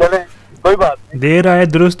 لیکن چلیں کوئی بات نہیں. دیر آئے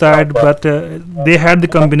درست آئے, but they had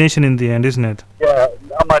the combination in the end, isn't it?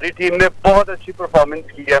 ہماری ٹیم نے بہت اچھی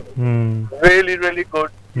پرفارمنس کی ہے. Really really good.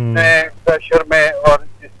 اتنے پریشر میں اور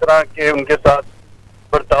جس طرح کے ان کے ساتھ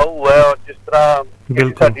برتاؤ ہوا ہے اور جس طرح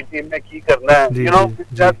ہماری ٹیم نے کی کرنا ہے, you know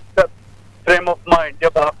frame of mind.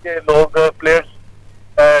 جب آپ کے لوگ پلیئرس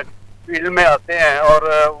فیلڈ میں آتے ہیں اور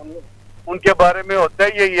ان کے بارے میں ہوتا ہے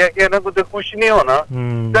یہی ہے کہ نا کچھ خوش نہیں ہونا,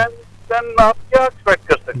 دین آپ کیا ایکسپیکٹ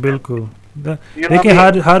کر سکتے ہیں. بالکل. دیکھیں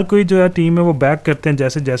ہر کوئی جو ہے ٹیم ہے وہ بیک کرتے ہیں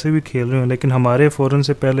جیسے جیسے بھی کھیل رہے ہوں, لیکن ہمارے فوراً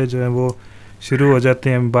سے پہلے جو ہے وہ شروع ہو جاتے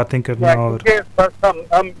ہیں باتیں کرنا. اور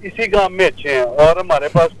ہم اسی کام میں اچھے ہیں اور ہمارے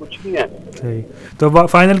پاس کچھ نہیں ہے. صحیح. تو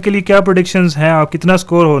فائنل کے لیے کیا پریڈکشنز ہیں آپ, کتنا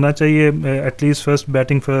اسکور ہونا چاہیے at least first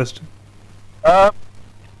batting first?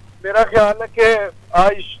 میرا خیال ہے کہ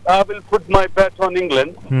I will put my bet on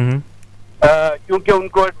England کیونکہ ان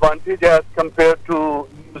کو ایڈوانٹیج ہے as compared to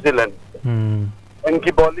new Zealand. ان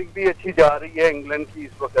کی بالنگ بھی اچھی جا رہی ہے انگلینڈ کی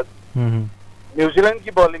اس وقت. نیو زیلینڈ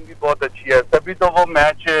کی بالنگ بھی بہت اچھی ہے, تبھی تو وہ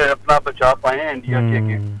میچ اپنا بچا پائے ہیں انڈیا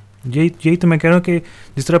کے. یہی تو میں کہہ رہا ہوں کہ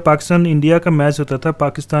جس طرح پاکستان انڈیا کا میچ ہوتا تھا,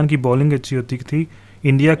 پاکستان کی بالنگ اچھی ہوتی تھی,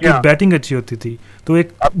 انڈیا کی بیٹنگ اچھی ہوتی تھی, تو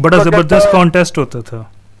ایک بڑا زبردست کانٹیسٹ ہوتا تھا.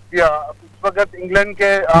 اس وقت انگلینڈ کے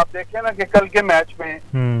آپ دیکھیں نا کہ کل کے میچ میں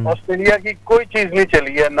آسٹریلیا کی کوئی چیز نہیں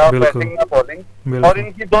چلی ہے, نہ بیٹنگ نہ بالنگ, اور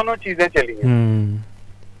ان کی دونوں چیزیں چلی ہیں.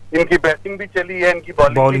 ان کی بیٹنگ بھی چلی ہے, ان کی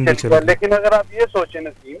بالنگ بھی چلی ہے. لیکن اگر آپ یہ سوچیں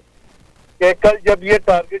نسیم کہ کل جب یہ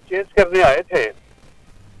ٹارگٹ چیز کرنے آئے تھے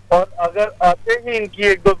اور اگر آتے ہی ان کی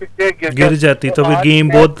ایک دو وکٹیں گر جاتی تو پھر گیم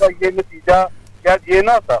بہت, یہ نتیجہ کیا یہ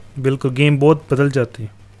نہ تھا. بالکل گیم بہت بدل جاتی,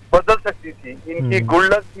 بدل سکتی تھی. ان کی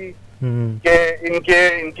گڈ لک تھی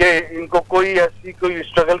کہ ان کو کوئی ایسی کوئی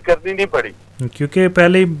اسٹرگل کرنی نہیں پڑی, کیونکہ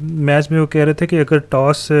پہلے میچ میں وہ کہہ رہے تھے کہ اگر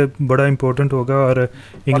ٹاس بڑا امپورٹنٹ ہوگا, اور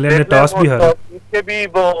انگلینڈ نے ٹاس بھی ہارا. بھی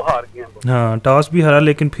وہ ہار گئے. ہاں ٹاس بھی ہارا,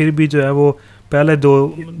 لیکن پھر بھی جو ہے وہ پہلے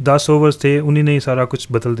 10 اوورز تھے انہیں نے سارا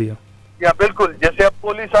کچھ بدل دیا. یا بالکل, جیسے اب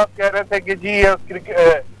کوہلی صاحب کہہ رہے تھے کہ جی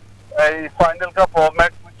فائنل کا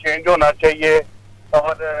فارمیٹ کچھ چینج ہونا چاہیے,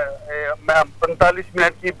 اور 45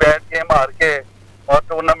 منٹ کی بیٹ گیم ہار کے اور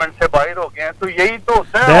ٹورنامنٹ سے باہر ہو گئے ہیں, تو یہی تو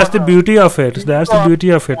ہوتا ہے. That's the beauty of it. That's the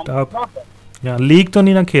beauty of it. آپ لیگ تو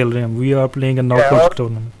نہیں نا کھیل رہے ہیں, we are playing a knockout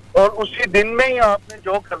tournament. اور اسی دن میں ہی آپ نے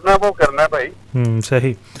جو کرنا ہے وہ کرنا ہے بھائی.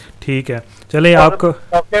 صحیح, ٹھیک ہے. چلیں آپ کو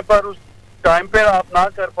موقع پر اس ٹائم پہ آپ نہ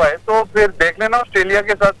کر پائے تو پھر دیکھ لینا آسٹریلیا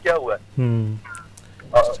کے ساتھ کیا ہوا ہے.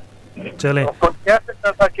 چلیں کہہ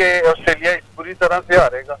سکتا تھا کہ آسٹریلیا پوری طرح سے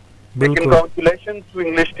ہارے گا, لیکن congratulations to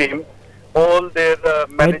English team, all their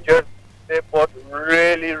managers, they fought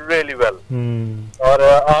really really well. اور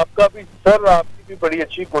آپ کا بھی سر, آپ کی بھی بڑی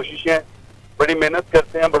اچھی کوششیں, بڑی محنت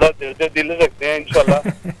کرتے ہیں, بڑا دل رکھتے ہیں. انشاءاللہ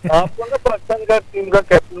آپ کو نا پاکستان کا ٹیم کا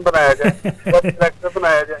کیپٹن بنایا جائے, سلیکٹر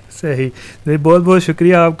بنایا جائے. صحیح, بہت بہت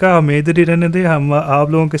شکریہ آپ کا. ہم ادھر ہی رہنے دیں, ہم آپ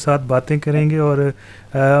لوگوں کے ساتھ باتیں کریں گے اور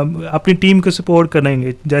اپنی ٹیم کو سپورٹ کریں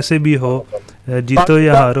گے جیسے بھی ہو, جیتو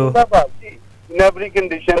یا ہارو. ایوری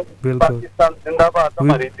کنڈیشن پاکستان زندہ باد,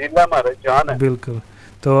 ہماری دل ہے, ہمارا جان ہے. بالکل.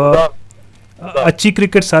 تو اچھی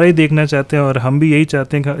کرکٹ سارے دیکھنا چاہتے ہیں, اور ہم بھی یہی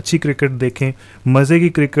چاہتے ہیں کہ اچھی کرکٹ دیکھیں, مزے کی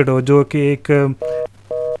کرکٹ ہو, جو کہ ایک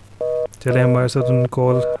چلے ہمارے ساتھ ان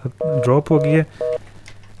کال ڈراپ ہو گئی ہے.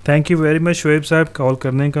 Thank you very much Shoaib صاحب کال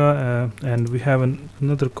کرنے کا. And we have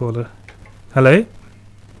another caller. Hello.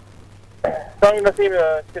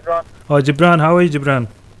 Oh, Gibran, how are you, Gibran?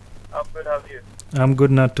 I'm good, how are you? I'm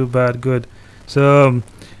good, not too bad, good. So,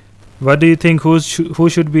 what do you think? Who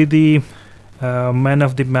should be the man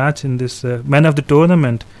of the match in this, man of the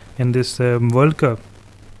tournament in this World Cup?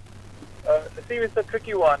 See, it's a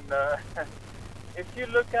tricky one. If you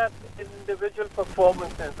look at individual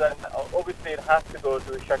performances, then obviously it has to go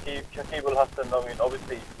to Shakib Al Hasan. I mean,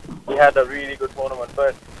 obviously he had a really good tournament.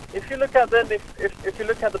 But if you look at then, if you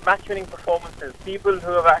look at the match-winning performances, people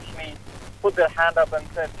who have actually put their hand up and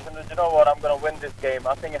said, you know what, I'm going to win this game,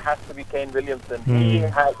 I think it has to be Kane Williamson. He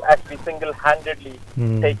has actually single-handedly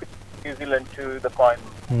taken New Zealand to the final.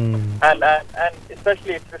 And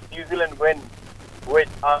especially if New Zealand win, which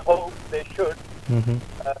I hope they should,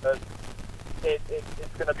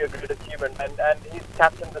 it's going to be a great achievement. And he's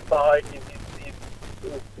captained the side, he's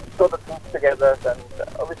got the troops together, and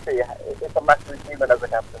obviously it's a massive achievement as a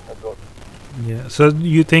captain as well. Yeah, so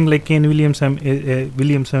you think like Kane Williamson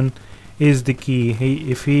is the key.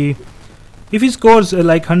 If he scores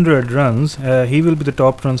like 100 runs, he will be the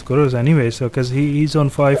top run scorers anyway. So because he's on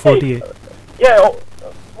 548. Yeah,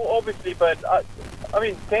 obviously, but I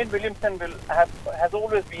mean, Kane Williamson has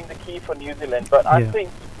always been the key for New Zealand. But I think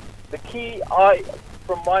the key,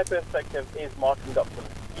 from my perspective, is Martin Guptill.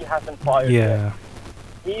 He hasn't fired yet.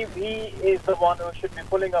 He is the one who should be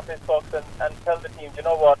pulling up his socks and tell the team, you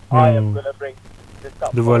know what, I am going to bring this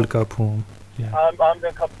cup. The World Cup home. Yeah. I'm going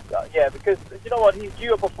to come. Because you know what, he's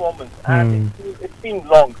due a performance, and it's been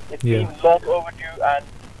long. It's been long overdue,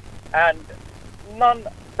 and none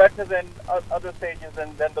better than other stages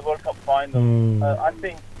than the World Cup final. I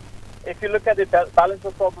think if you look at the balance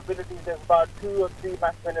of probabilities, there's about 2 or 3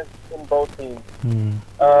 match winners in both teams.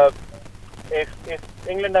 If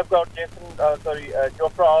England have got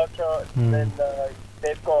Jofra Archer, then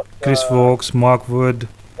they've got Chris Vokes, Mark Wood.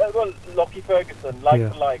 Well, Lockie Ferguson,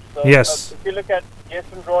 like for like. So, yes. If you look at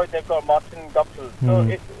Jason Roy, they've got Martin Guptill. So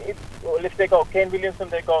if they got Kane Williamson,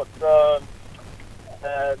 they got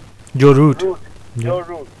Joe Root. Joe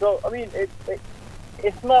Root. So I mean,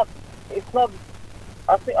 it's not.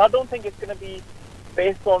 I don't think it's going to be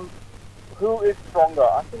based on who is stronger.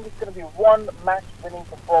 I think it's going to be one match-winning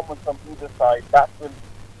performance from either side that will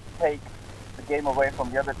take the game away from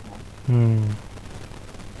the other team.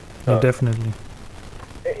 Definitely.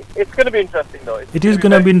 It's going to be interesting, though. It is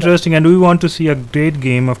going to be interesting, and we want to see a great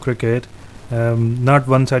game of cricket, not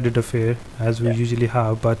one-sided affair as we usually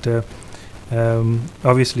have, but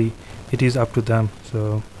obviously it is up to them.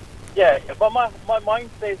 So. Yeah, but my mind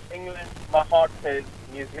says England, my heart says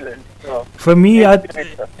New Zealand. So for me, I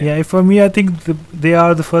think they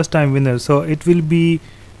are the first-time winners. So it will be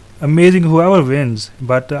amazing whoever wins.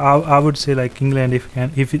 But I would say like England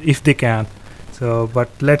if they can. So, but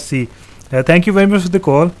let's see. Thank you very much for the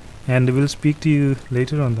call, and we'll speak to you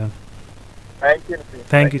later on then. Thank you.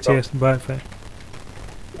 Thank you. Cheers. Bye.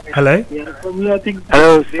 Hello. Yeah, for me, I think.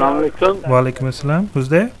 Hello. Assalamu alaikum. Wa alaikum assalam. Who's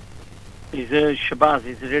there? It's Shabazz.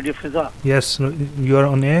 It's Radio Fiza. Yes, you are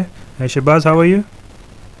on air. Shabazz, how are you?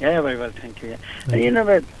 Yeah, very well, thank you. Yeah. You know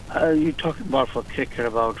that you talking about for cricket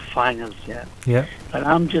about finals, yeah. Yeah. But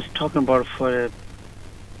I'm just talking about for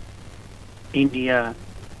India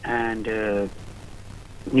and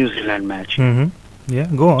New Zealand match. Yeah,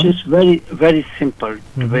 go on. Just very, very simple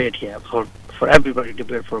debate here for everybody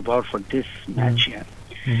debate for this match here.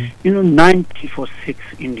 You know, 90 for 6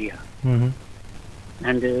 India. And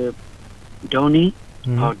Dhoni,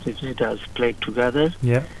 how they just played together.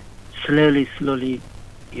 Yeah. Slowly,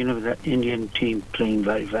 you know, the Indian team playing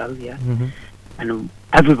very well, yeah. And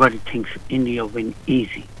everybody thinks India win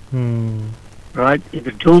easy. Right? If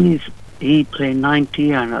the Dhoni he play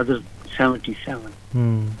 90 and other 77.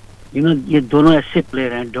 You know, ये दोनों ऐसे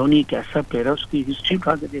player हैं. धोनी एक ऐसा player है, उसकी history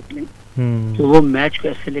उठा के देख लें कि वो मैच को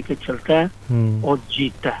ऐसे लेके चलता है और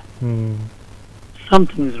जीतता है.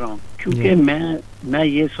 Something is wrong. क्योंकि मैं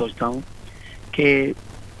ये सोचता हूँ कि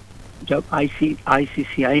जब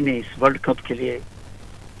ICCI ने इस वर्ल्ड कप के लिए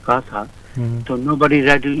कहा था, तो nobody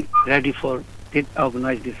ready for did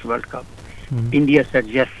organize this World Cup. India said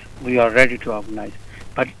yes, we are ready to organize,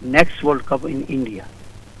 but next World Cup in India.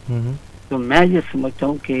 तो मैं ये समझता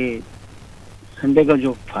हूँ कि संडे का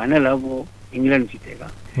जो फाइनल है वो इंग्लैंड जीतेगा,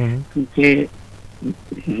 क्योंकि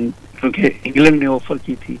इंग्लैंड ने ऑफर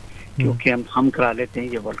की थी क्योंकि हम करा लेते हैं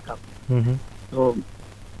ये वर्ल्ड कप. तो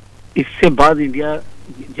इससे बाद इंडिया,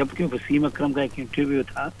 जबकि वसीम अकरम का एक इंटरव्यू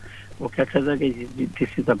था, वो कहता था कि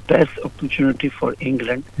this is the best opportunity for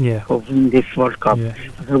England to win this world cup.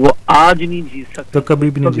 अगर वो आज नहीं जीत सकते तो कभी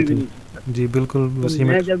भी नहीं जीतेंगे. जी बिल्कुल.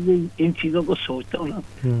 मैं जब इन चीजों को सोचता हूँ ना,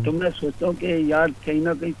 तो मैं सोचता हूँ कि यार कहीं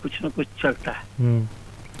ना कहीं कुछ ना कुछ चलता है.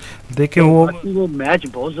 देखिए वो मैच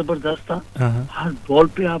बहुत जबरदस्त था. हर बॉल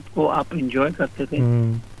पे आप एंजॉय करते थे,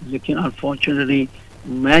 लेकिन अनफॉर्चुनेटली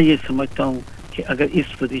मैं ये समझता हूँ कि अगर इस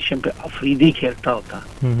पोजीशन पे अफरीदी खेलता होता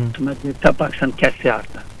तो मैं देखता पाकिस्तान कैसे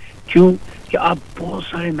हारता. क्यों कि आप बहुत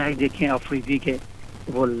सारे मैच देखे अफरीदी के,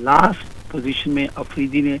 वो लास्ट पोजीशन में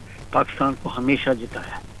अफरीदी ने पाकिस्तान को हमेशा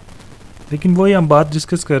जिताया. लेकिन वही हम बात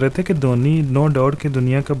डिस्कस कर रहे थे कि धोनी नो डाउट कि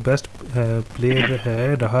दुनिया का बेस्ट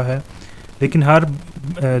प्लेयर रहा है, लेकिन हर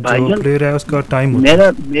जो प्लेयर है उसका टाइम.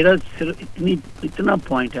 मेरा सिर्फ इतना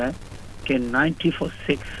पॉइंट है कि 90 for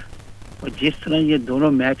 6 और जिस तरह ये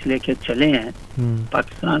दोनों मैच लेके चले हैं,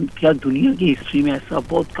 पाकिस्तान क्या दुनिया की हिस्ट्री में ऐसा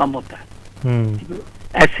बहुत कम होता है.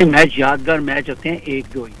 ऐसे मैच यादगार मैच होते हैं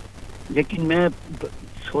 1-2 ही, लेकिन मैं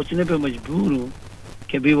सोचने पे मजबूर हूँ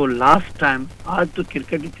कि भी वो लास्ट टाइम, आज तो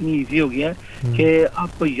क्रिकेट इतनी इजी हो गया है कि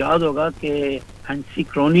आपको याद होगा कि हंसी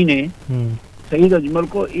क्रोनी ने सईद अजमल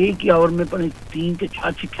को एक ही ओवर में 3 के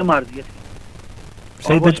 4 छक्के मार दिए थे.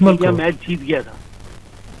 सईद अजमल को मैच जीत गया था.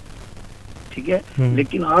 ठीक है,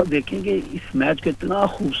 लेकिन आप देखेंगे इस मैच को इतना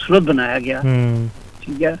खूबसूरत बनाया गया.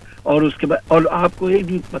 ठीक है, और उसके बाद और आपको एक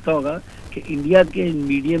भी पता होगा کہ انڈیا کے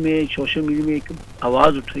میڈیا میں سوشل میڈیا میں ایک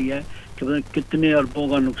آواز اٹھ رہی ہے کہ کتنے اربوں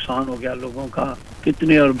کا نقصان ہو گیا لوگوں کا,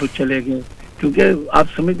 کتنے ارب چلے گئے, کیونکہ آپ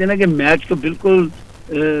سمجھتے ہیں نا کہ میچ کو بالکل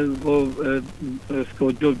وہ اس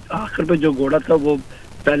کو جو آخر پہ جو گھوڑا تھا وہ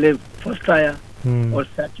پہلے فرسٹ آیا اور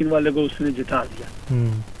سیکنڈ والے کو اس نے جتا دیا,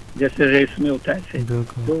 جیسے ریس میں ہوتا ہے ایسے.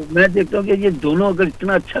 تو میں دیکھتا ہوں کہ یہ دونوں اگر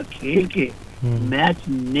اتنا اچھا کھیل کے میچ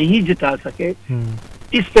نہیں جتا سکے,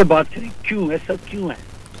 اس پہ بات کریں کیوں, ایسا کیوں ہے.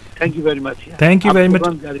 Thank you very much. Thank you very much.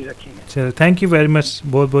 جاری رکھیں گے. چلے تھینک یو ویری مچ,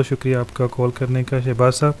 بہت بہت شکریہ آپ کا کال کرنے کا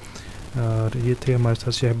شہباز صاحب. اور یہ تھے ہمارے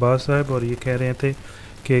ساتھ شہباز صاحب, اور یہ کہہ رہے تھے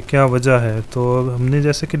کہ کیا وجہ ہے. تو ہم نے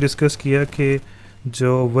جیسے کہ ڈسکس کیا کہ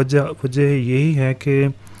جو وجہ یہی ہے کہ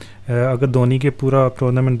اگر دھونی کے پورا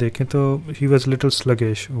ٹورنامنٹ دیکھیں تو ہی واز لٹل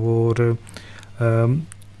سلگش, اور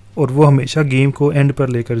وہ ہمیشہ گیم کو اینڈ پر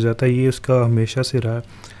لے کر جاتا ہے, یہ اس کا ہمیشہ سے رہا,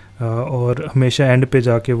 اور ہمیشہ اینڈ پہ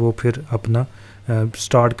جا کے وہ پھر اپنا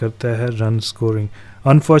سٹارٹ کرتا ہے رن scoring.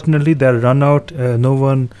 Unfortunately that run out no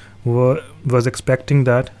one was expecting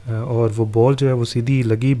that, اور وہ بال جو ہے وہ سیدھی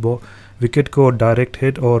لگی وکٹ کو ڈائریکٹ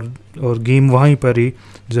ہٹ, اور گیم وہیں پر ہی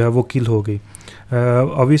جو ہے وہ کل ہو گئی.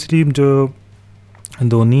 اوبیسلی جو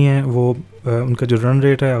دھونی ہیں وہ ان کا جو رن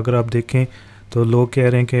ریٹ ہے اگر آپ دیکھیں تو لوگ کہہ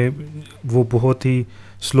رہے ہیں کہ وہ بہت ہی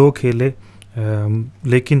سلو کھیلے,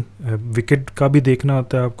 لیکن وکٹ کا بھی دیکھنا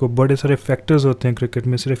ہوتا ہے آپ کو. بڑے سارے فیکٹرز ہوتے ہیں کرکٹ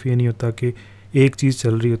میں, صرف یہ نہیں ہوتا کہ ایک چیز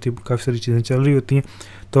چل رہی ہوتی ہے, کافی ساری چیزیں چل رہی ہوتی ہیں.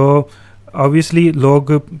 تو آبویسلی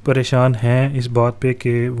لوگ پریشان ہیں اس بات پہ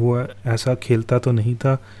کہ وہ ایسا کھیلتا تو نہیں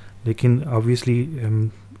تھا, لیکن آبویسلی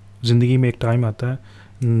زندگی میں ایک ٹائم آتا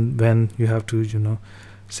ہے when you have to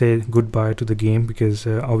say goodbye to the game, because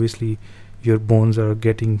obviously your bones are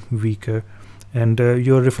getting weaker and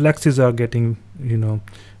your reflexes are getting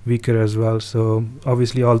weaker as well. So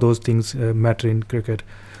obviously all those things matter in cricket.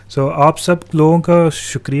 So آپ سب لوگوں کا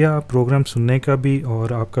شکریہ programme سننے کا بھی,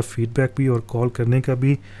 اور آپ کا فیڈ بیک بھی, اور کال کرنے کا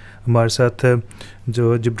بھی. ہمارے ساتھ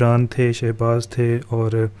جو جبران تھے, شہباز تھے,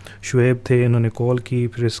 اور شعیب تھے, انہوں نے کال کی.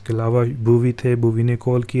 پھر اس کے علاوہ بووی تھے, بووی نے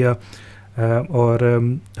کال کیا, اور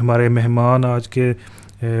ہمارے مہمان آج کے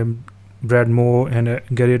Brad Moore and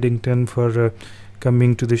Gary Eddington for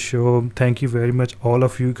coming to the show. Thank you very much all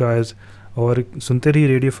of you guys. اور سنتے رہیے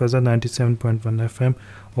ریڈیو فضا 97.1 FM,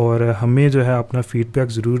 اور ہمیں جو ہے اپنا فیڈ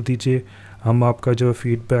بیک ضرور دیجیے. ہم آپ کا جو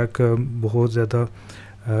فیڈ بیک بہت زیادہ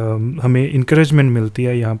ہمیں انکریجمنٹ ملتی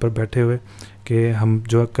ہے یہاں پر بیٹھے ہوئے, کہ ہم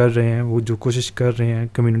جو کر رہے ہیں, وہ جو کوشش کر رہے ہیں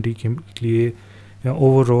کمیونٹی کے لیے, یا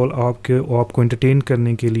اوور آل آپ کو انٹرٹین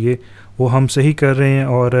کرنے کے لیے, وہ ہم صحیح کر رہے ہیں.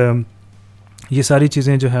 اور یہ ساری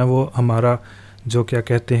چیزیں جو ہیں وہ ہمارا جو کیا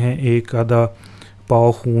کہتے ہیں ایک آدھا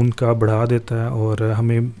پاؤ خون کا بڑھا دیتا ہے, اور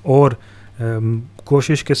ہمیں اور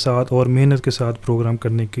کوشش کے ساتھ اور محنت کے ساتھ پروگرام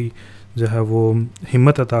کرنے کی جو ہے وہ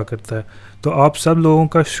ہمت عطا کرتا ہے. تو آپ سب لوگوں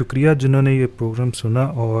کا شکریہ جنہوں نے یہ پروگرام سنا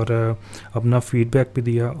اور اپنا فیڈ بیک بھی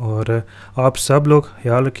دیا. اور آپ سب لوگ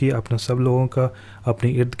خیال رکھیے اپنا سب لوگوں کا,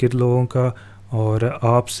 اپنے ارد گرد لوگوں کا, اور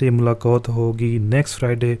آپ سے ملاقات ہوگی next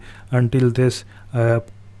Friday. Until this,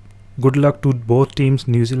 good luck to both teams,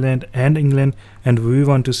 New Zealand and England, and we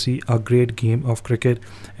want to see a great game of cricket,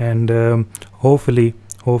 and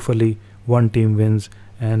hopefully one team wins,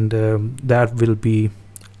 and that will be,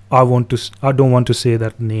 I don't want to say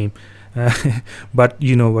that name, but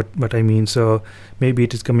you know what I mean. So maybe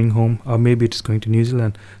it is coming home, or maybe it is going to New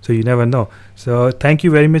Zealand, so you never know. So thank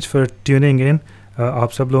you very much for tuning in.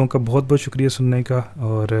 آپ سب لوگوں کا بہت بہت شکریہ سننے کا,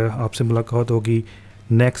 اور آپ سے ملاقات ہوگی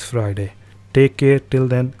next Friday. Take care till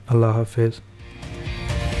then. Allah Hafiz.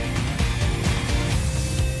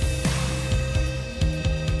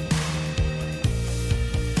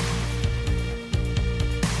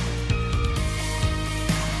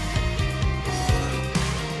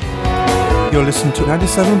 You're listening to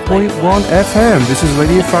 97.1 FM. This is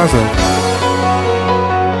Radio Faza.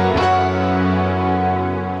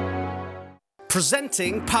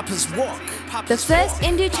 Presenting Papa's Wok. The first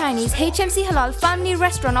Indo-Chinese HMC Halal family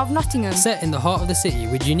restaurant of Nottingham. Set in the heart of the city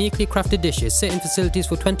with uniquely crafted dishes, sitting facilities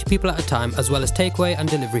for 20 people at a time, as well as takeaway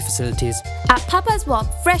and delivery facilities. At Papa's Wok,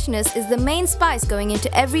 freshness is the main spice going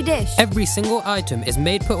into every dish. Every single item is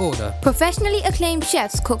made per order. Professionally acclaimed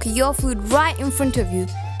chefs cook your food right in front of you,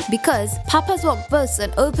 because Papa's Wok boasts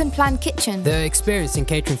an open-plan kitchen. They're experienced in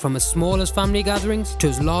catering from as small as family gatherings to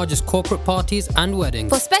as large as corporate parties and weddings.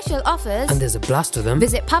 For special offers, and there's a blast of them,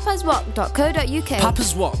 visit papaswok.co.uk.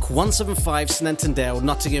 Papa's Wok, 175 Snentondale,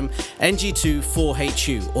 Nottingham, NG2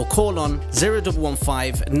 4HU, or call on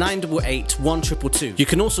 0115 988 1222. You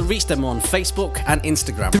can also reach them on Facebook and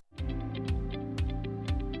Instagram.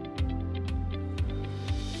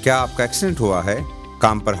 کیا آپ کا accident ہوا ہے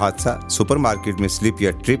काम पर हादसा, supermarket में slip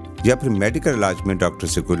या ट्रिप या फिर मेडिकल इलाज में डॉक्टर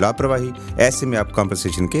से कोई लापरवाही, ऐसे में आप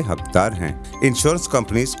कॉम्पनसेशन के हकदार हैं। इंश्योरेंस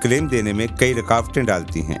कंपनीज क्लेम देने में कई रुकावटें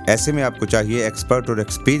डालती हैं। ऐसे में आपको चाहिए एक्सपर्ट और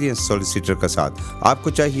एक्सपीरियंस सॉलिसिटर का साथ,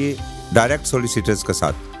 आपको चाहिए डायरेक्ट सॉलिसिटर्स का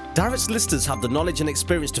साथ। Direct solicitors have the knowledge and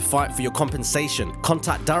experience to fight for your compensation.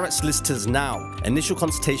 Contact Direct Solicitors now. Initial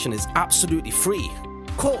consultation is absolutely free.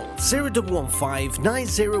 Call 0115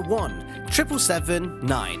 901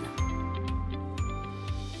 777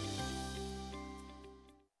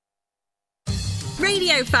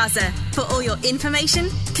 Radio Faza for all your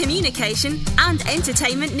information, communication and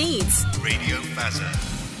entertainment needs. Radio Faza.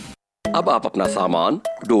 अब आप अपना सामान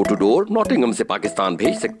door to door Nottingham से पाकिस्तान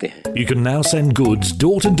भेज सकते हैं। You can now send goods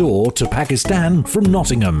door to door to Pakistan from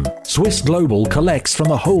Nottingham. Swiss Global collects from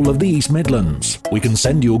the whole of the East Midlands. We can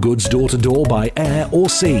send your goods door to door by air or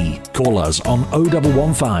sea. Call us on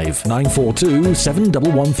 0115 942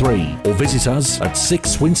 7113 or visit us at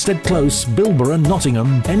 6 Winstead Close, Bilborough,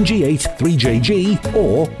 Nottingham, NG8 3JG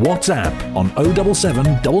or WhatsApp on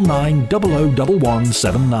 077 99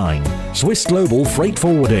 001179. Swiss Global Freight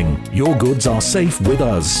Forwarding. Your goods are safe with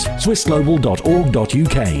us.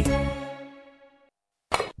 swissglobal.org.uk.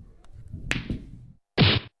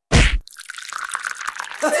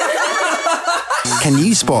 Can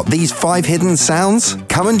you spot these 5 hidden sounds?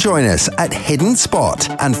 Come and join us at Hidden Spot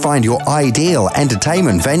and find your ideal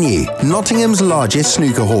entertainment venue. Nottingham's largest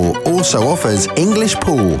snooker hall also offers English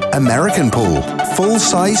pool, American pool,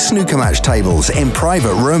 full-size snooker match tables in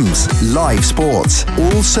private rooms, live sports,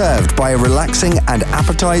 all served by a relaxing and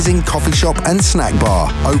appetizing coffee shop and snack bar,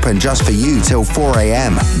 open just for you till 4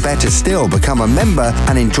 a.m. Better still, become a member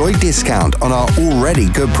and enjoy discount on our already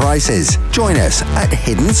good prices. Join us at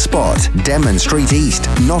Hidden Spot, Denman Street East,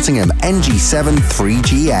 Nottingham, NG7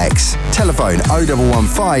 3GX. Telephone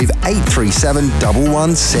 0115 837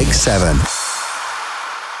 1167.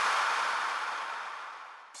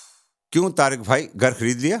 क्यों तारिक भाई, घर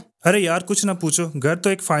खरीद लिया? अरे यार कुछ ना पूछो, घर तो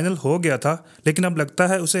एक फाइनल हो गया था, लेकिन अब लगता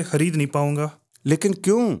है उसे खरीद नहीं पाऊंगा। लेकिन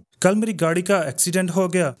क्यों? कल मेरी गाड़ी का एक्सीडेंट हो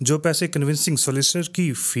गया। जो पैसे कन्विंसिंग सॉलिसिटर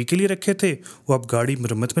की फी के लिए रखे थे वो अब गाड़ी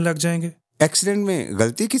मरम्मत में लग जाएंगे। एक्सीडेंट में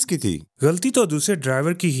गलती किसकी थी? गलती तो दूसरे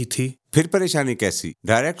ड्राइवर की ही थी। फिर परेशानी कैसी?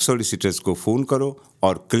 डायरेक्ट सॉलिसिटर्स को फोन करो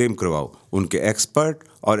और क्लेम करवाओ। उनके एक्सपर्ट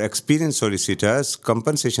और एक्सपीरियंस सॉलिसिटर्स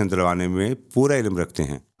कंपनसेशन दिलवाने में पूरा इल्म रखते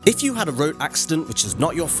हैं। If you had a road accident which is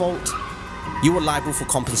not your fault, you are liable for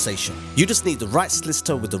compensation. You just need the right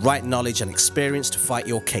solicitor with the right knowledge and experience to fight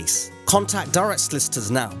your case. Contact Direct Solicitors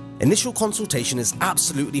now. Initial consultation is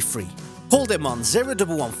absolutely free. Call them on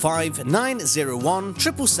 0115 901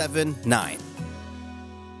 777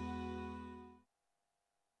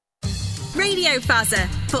 Radio Faza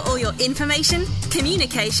for all your information,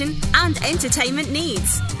 communication and entertainment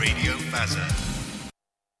needs. Radio Faza.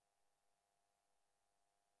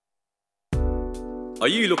 Are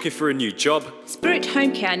you looking for a new job? Spirit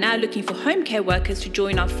Home Care are now looking for home care workers to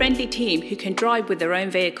join our friendly team who can drive with their own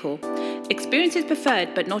vehicle. Experience is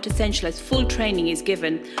preferred but not essential as full training is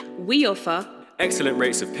given. We offer excellent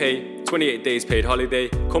rates of pay, 28 days paid holiday,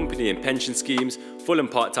 company and pension schemes, full and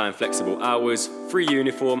part-time flexible hours, free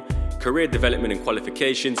uniform, career development and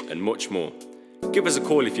qualifications, and much more. Give us a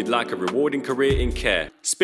call if you'd like a rewarding career in care.